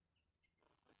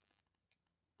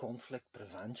conflict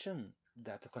prevention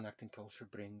that the connecting culture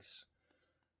brings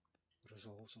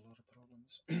resolves a lot of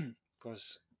problems.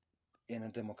 Because in a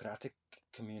democratic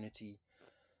community,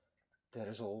 there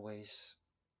is always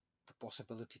the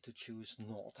possibility to choose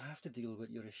not to have to deal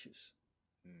with your issues.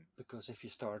 Because if you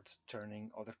start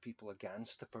turning other people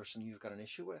against the person you've got an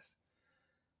issue with,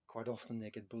 quite often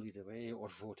they get bullied away or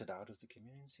voted out of the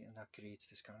community, and that creates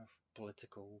this kind of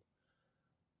political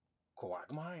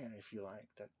quagmire, if you like,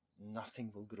 that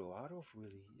nothing will grow out of,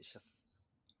 really. It's a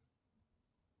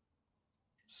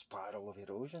spiral of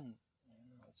erosion.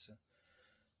 It's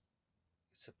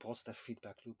a positive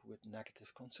feedback loop with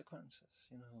negative consequences.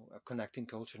 A connecting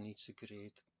culture needs to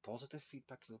create a positive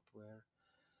feedback loop where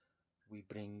we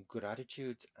bring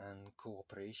gratitude and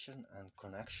cooperation and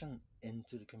connection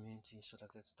into the community so that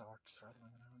it starts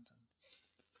traveling around. And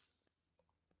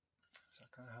does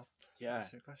that kind of help Yeah,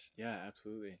 answer your question? yeah,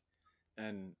 absolutely.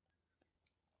 And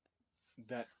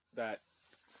that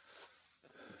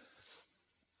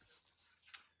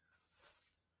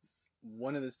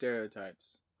one of the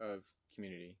stereotypes of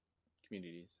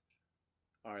communities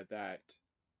are that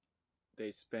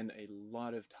they spend a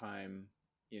lot of time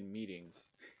in meetings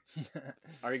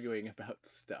arguing about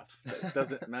stuff that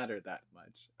doesn't matter that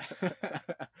much.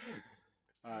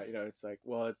 It's like,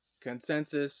 well, it's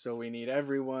consensus, so we need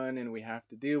everyone, and we have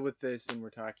to deal with this, and we're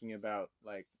talking about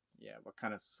like, yeah, what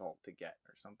kind of salt to get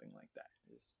or something like that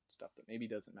is stuff that maybe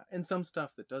doesn't matter, and some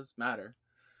stuff that does matter.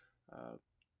 Uh,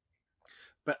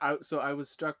 I was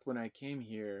struck when I came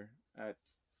here at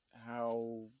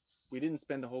how we didn't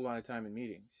spend a whole lot of time in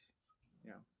meetings,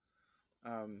 you know.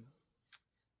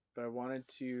 But I wanted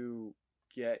to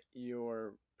get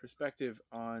your perspective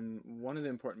on one of the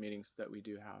important meetings that we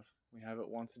do have. We have it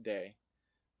once a day.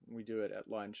 We do it at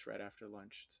lunch, right after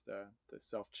lunch. It's the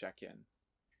self check-in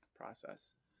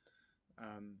process.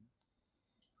 Um,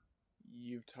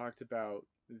 you've talked about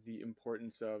the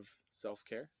importance of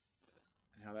self-care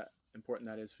and how that important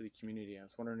that is for the community. I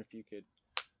was wondering if you could,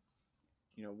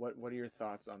 what are your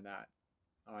thoughts on that,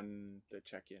 on the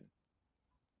check-in?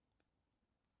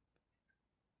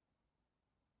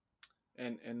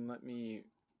 And let me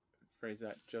phrase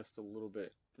that just a little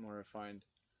bit more refined.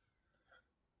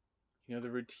 The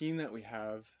routine that we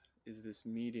have is this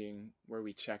meeting where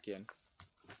we check in.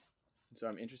 And so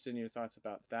I'm interested in your thoughts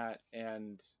about that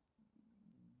and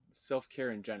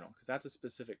self-care in general, because that's a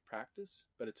specific practice,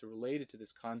 but it's related to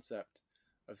this concept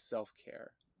of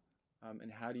self-care.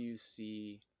 And how do you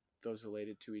see those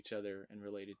related to each other and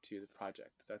related to the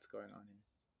project that's going on here?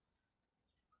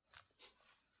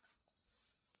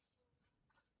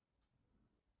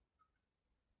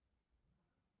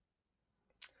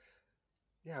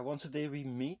 Yeah, once a day we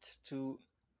meet to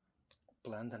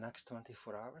plan the next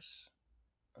 24 hours,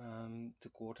 to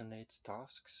coordinate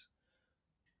tasks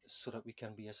so that we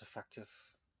can be as effective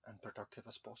and productive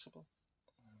as possible.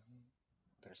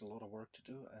 There's a lot of work to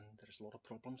do and there's a lot of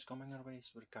problems coming our way,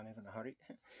 so we're kind of in a hurry.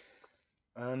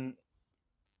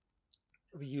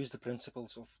 We use the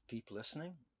principles of deep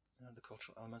listening, the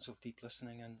cultural elements of deep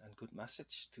listening and good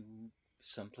message to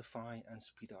simplify and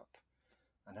speed up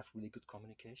and have really good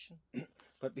communication.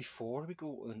 But before we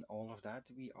go in all of that,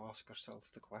 we ask ourselves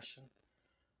the question,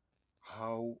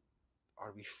 how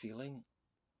are we feeling?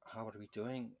 How are we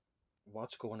doing?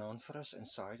 What's going on for us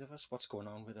inside of us? What's going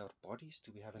on with our bodies?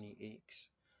 Do we have any aches?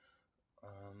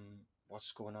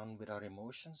 What's going on with our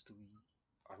emotions?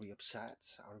 Are we upset?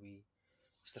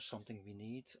 Is there something we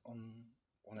need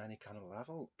on any kind of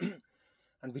level?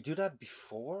 And we do that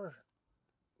before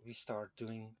we start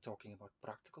talking about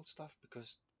practical stuff,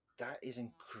 because that is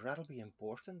incredibly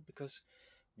important, because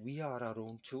we are our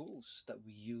own tools that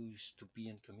we use to be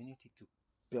in community, to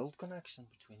build connection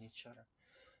between each other.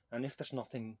 And if there's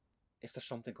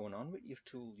something going on with your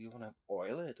tool, you want to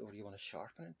oil it or you want to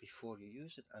sharpen it before you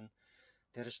use it. And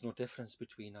there is no difference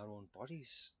between our own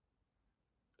bodies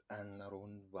and our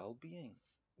own well-being.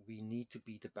 We need to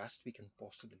be the best we can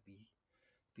possibly be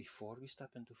before we step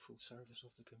into full service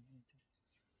of the community.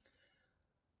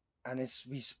 And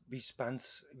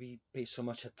we pay so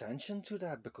much attention to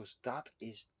that, because that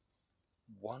is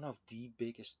one of the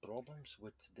biggest problems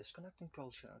with disconnecting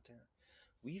culture out there.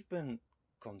 We've been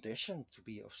conditioned to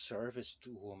be of service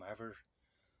to whomever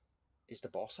is the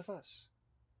boss of us,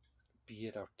 be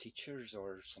it our teachers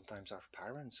or sometimes our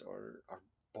parents or our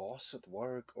boss at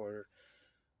work, or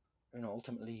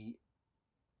ultimately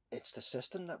it's the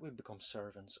system that we become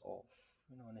servants of.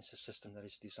 And it's a system that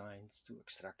is designed to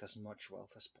extract as much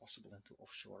wealth as possible into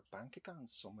offshore bank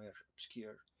accounts somewhere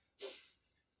obscure.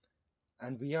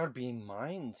 And we are being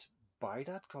mined by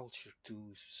that culture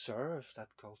to serve that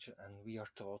culture, and we are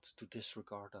taught to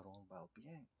disregard our own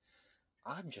well-being.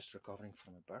 I'm just recovering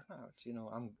from a burnout.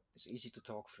 It's easy to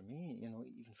talk for me.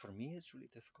 Even for me, it's really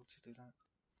difficult to do that.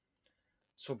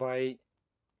 So by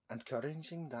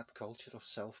encouraging that culture of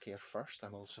self-care first,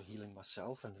 I'm also healing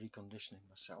myself and reconditioning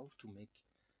myself to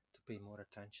pay more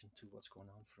attention to what's going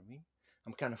on for me.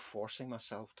 I'm kind of forcing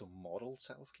myself to model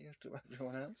self-care to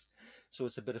everyone else. So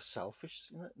it's a bit of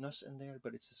selfishness in there,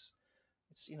 but it's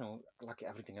like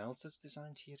everything else that's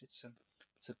designed here. It's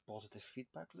a positive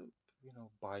feedback loop.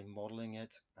 by modeling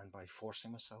it and by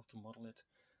forcing myself to model it,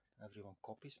 everyone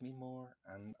copies me more,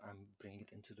 and I'm bringing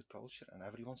it into the culture, and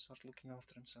everyone starts looking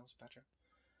after themselves better.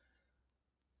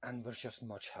 And we're just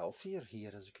much healthier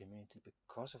here as a community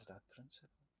because of that principle.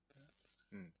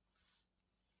 Mm.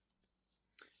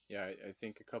 Yeah, I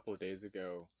think a couple of days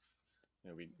ago,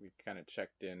 we kind of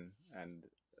checked in, and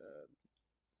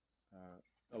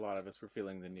a lot of us were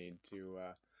feeling the need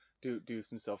to do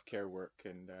some self care work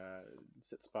and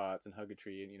sit spots and hug a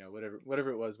tree, and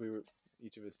whatever it was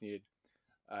each of us needed.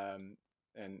 Um,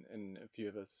 and a few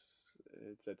of us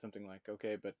had said something like,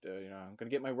 "Okay, but I'm gonna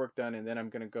get my work done, and then I'm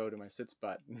gonna go to my sit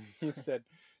spot." He said,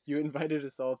 "You invited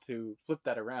us all to flip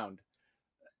that around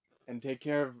and take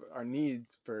care of our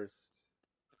needs first,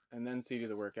 and then see to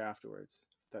the work afterwards.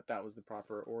 That was the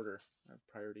proper order,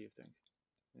 priority of things."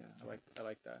 Yeah, I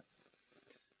like that.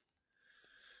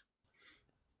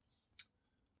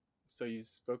 So you've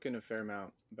spoken a fair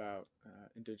amount about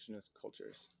indigenous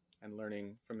cultures and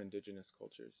learning from indigenous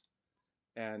cultures,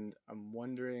 and I'm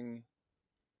wondering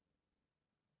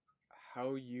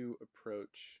how you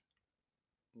approach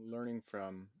learning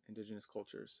from indigenous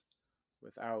cultures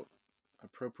without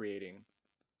appropriating,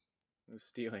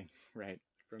 stealing, right,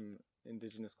 from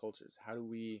indigenous cultures. How do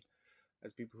we,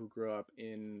 as people who grow up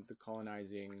in the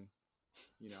colonizing,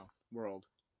 world,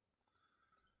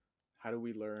 how do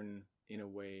we learn in a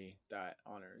way that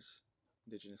honors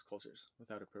indigenous cultures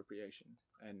without appropriation?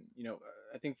 And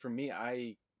I think for me,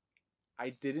 I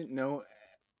didn't know,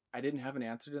 I didn't have an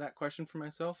answer to that question for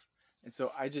myself, and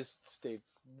so I just stayed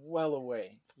well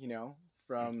away,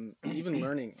 from even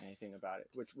learning anything about it,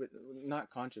 which not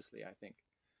consciously, I think.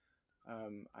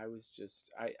 I was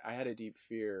just I had a deep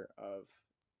fear of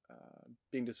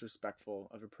being disrespectful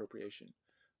of appropriation,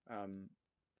 um,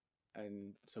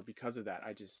 and so because of that,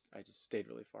 I just stayed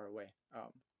really far away,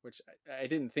 which I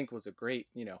didn't think was a great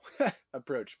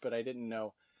approach, but I didn't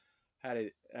know how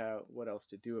to what else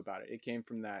to do about it. It came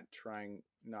from that trying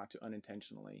not to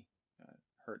unintentionally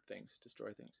hurt things,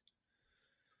 destroy things.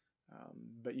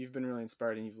 But you've been really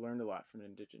inspired, and you've learned a lot from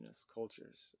indigenous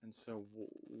cultures. And so,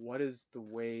 what is the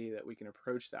way that we can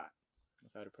approach that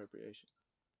without appropriation?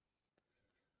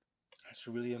 That's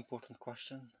a really important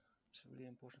question. It's a really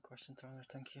important question, Tyler.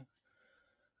 Thank you.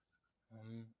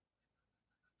 Um,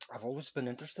 I've always been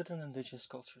interested in indigenous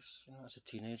cultures. As a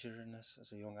teenager and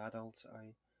as a young adult,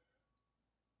 I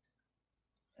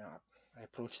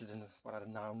approached it in what I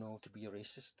now know to be a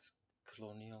racist,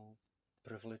 colonial,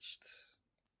 privileged,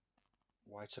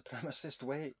 white supremacist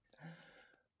way.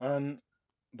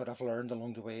 But I've learned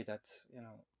along the way that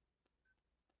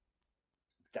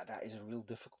that is a real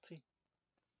difficulty.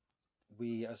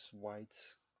 We as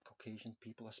white Caucasian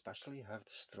people especially have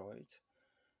destroyed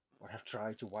or have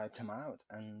tried to wipe them out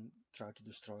and tried to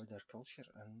destroy their culture.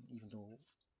 And even though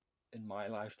in my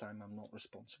lifetime I'm not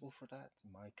responsible for that,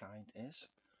 my kind is.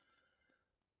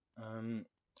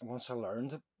 Once I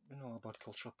learned about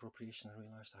cultural appropriation, I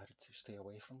realized I had to stay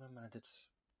away from them, and I did.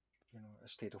 I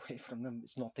stayed away from them.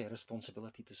 It's not their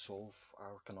responsibility to solve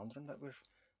our conundrum that we've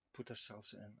put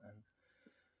ourselves in.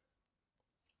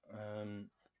 And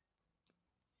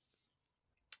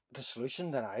the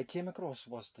solution that I came across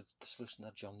was the solution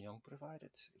that John Young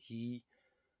provided. He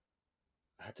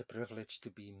had the privilege to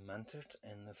be mentored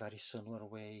in a very similar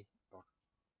way or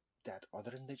that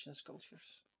other indigenous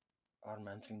cultures are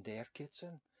mentoring their kids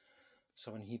in.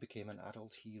 So when he became an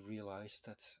adult, he realized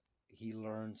that he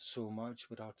learned so much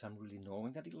without them really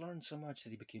knowing that he learned so much,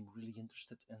 that he became really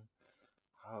interested in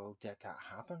how that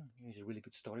happened. He's a really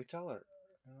good storyteller.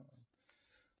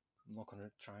 I'm not going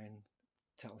to try and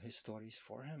tell his stories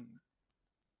for him,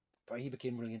 but he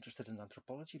became really interested in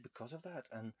anthropology because of that,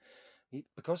 and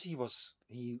because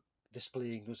he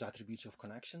displaying those attributes of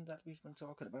connection that we've been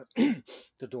talking about.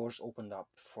 The doors opened up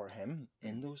for him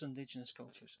in those indigenous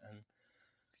cultures, and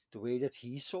the way that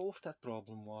he solved that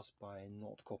problem was by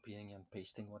not copying and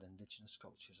pasting what indigenous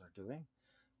cultures are doing,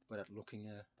 but at looking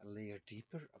a layer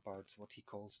deeper about what he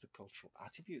calls the cultural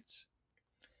attributes.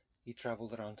 He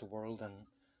traveled around the world and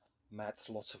met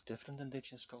lots of different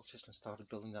indigenous cultures and started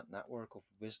building that network of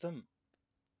wisdom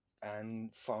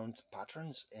and found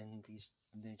patterns in these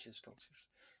indigenous cultures.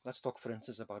 Let's talk, for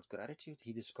instance, about gratitude.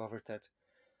 He discovered that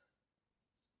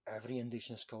every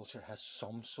indigenous culture has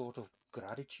some sort of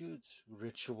gratitude,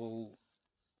 ritual,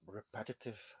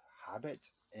 repetitive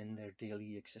habit in their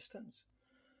daily existence,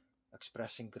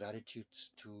 expressing gratitude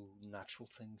to natural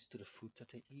things, to the food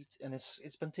that they eat. And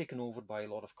it's been taken over by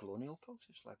a lot of colonial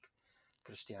cultures, like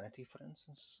Christianity, for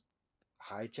instance,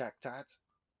 hijacked that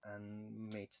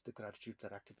and made the gratitude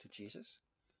directed to Jesus.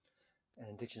 In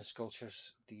indigenous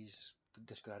cultures,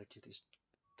 this gratitude is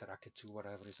directed to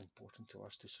whatever is important to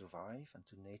us to survive, and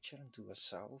to nature, and to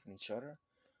ourselves and each other,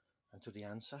 and to the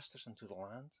ancestors and to the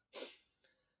land.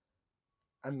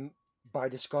 And by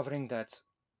discovering that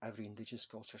every indigenous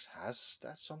culture has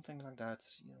that, something like that,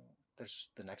 there's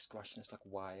the next question is like,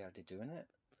 why are they doing it?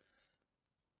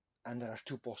 And there are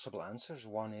two possible answers.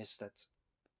 One is that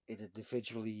it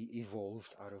individually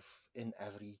evolved out of in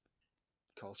every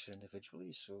culture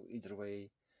individually. So either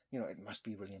way, it must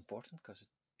be really important because it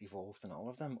evolved in all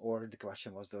of them. Or the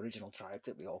question was the original tribe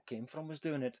that we all came from was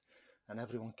doing it, and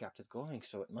everyone kept it going.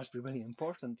 So it must be really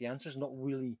important. The answer is not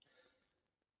really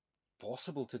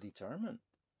possible to determine.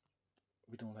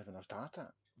 We don't have enough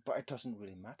data, but it doesn't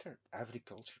really matter. Every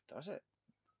culture does it.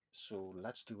 So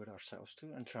let's do it ourselves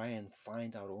too, and try and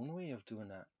find our own way of doing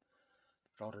that,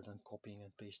 rather than copying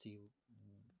and pasting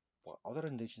what other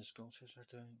indigenous cultures are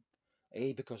doing.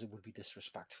 A, because it would be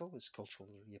disrespectful, it's cultural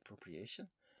reappropriation.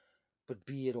 But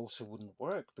B, it also wouldn't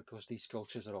work because these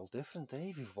cultures are all different.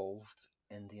 They've evolved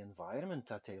in the environment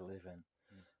that they live in.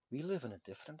 We live in a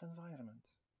different environment.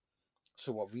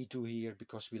 So what we do here,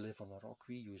 because we live on a rock,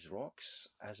 we use rocks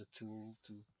as a tool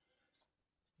to,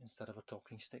 instead of a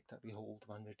talking stick that we hold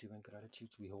when we're doing gratitude,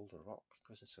 we hold a rock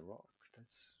because it's a rock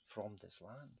that's from this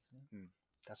land.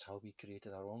 That's how we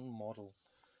created our own model,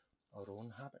 our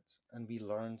own habits. And we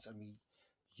learned and we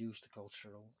used the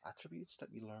cultural attributes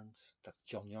that we learned, that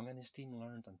John Young and his team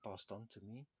learned and passed on to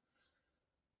me.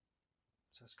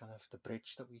 So it's kind of the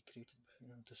bridge that we created,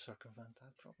 to circumvent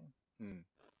that problem.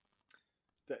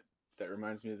 That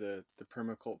reminds me of the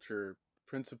permaculture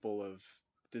principle of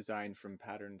design from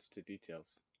patterns to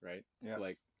details, right? It's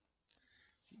like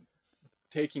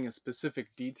taking a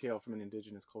specific detail from an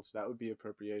indigenous culture, that would be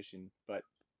appropriation, but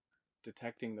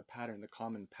detecting the pattern, the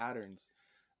common patterns,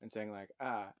 and saying like,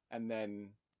 and then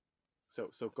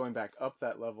so going back up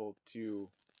that level to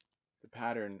the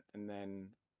pattern, and then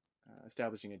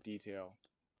establishing a detail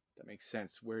that makes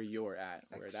sense where you're at,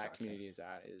 where that community is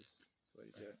at, is the way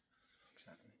to do it.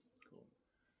 Exactly. Cool.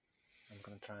 I'm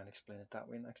going to try and explain it that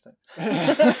way next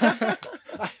time.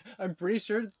 I'm pretty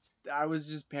sure I was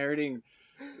just parroting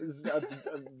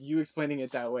you explaining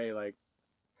it that way like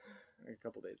a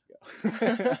couple days ago.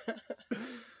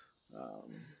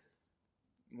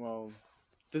 Well,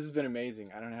 this has been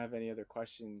amazing. I don't have any other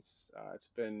questions. It's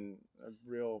been a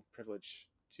real privilege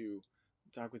to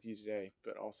talk with you today,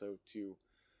 but also to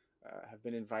have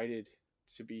been invited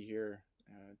to be here,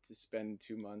 to spend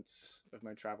 2 months of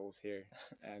my travels here.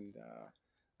 And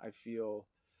I feel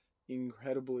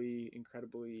incredibly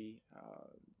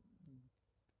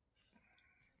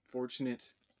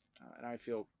fortunate, and I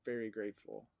feel very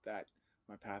grateful that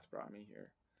my path brought me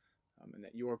here, and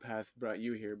that your path brought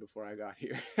you here before I got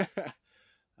here.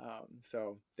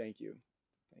 So thank you.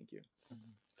 Thank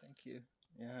you.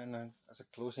 Yeah, and as a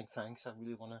closing thanks, I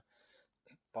really want to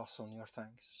pass on your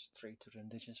thanks straight to the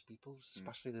indigenous peoples,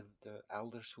 especially the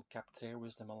elders who kept their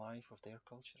wisdom alive of their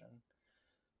culture, and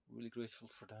really grateful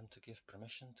for them to give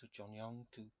permission to John Young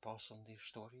to pass on their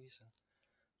stories and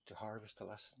to harvest the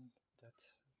lesson that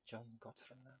John got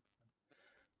from them.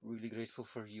 Really grateful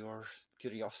for your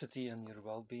curiosity and your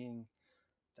well-being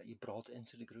that you brought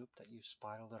into the group, that you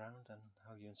spiraled around, and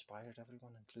how you inspired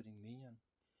everyone, including me. And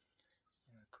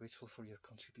grateful for your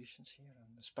contributions here,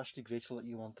 and especially grateful that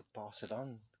you want to pass it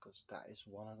on, because that is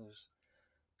one of those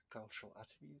cultural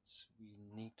attributes. We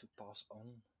need to pass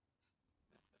on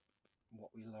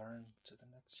what we learn to the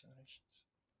next generations.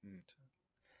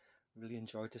 Really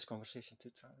enjoyed this conversation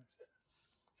too, Tyler.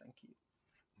 Thank you.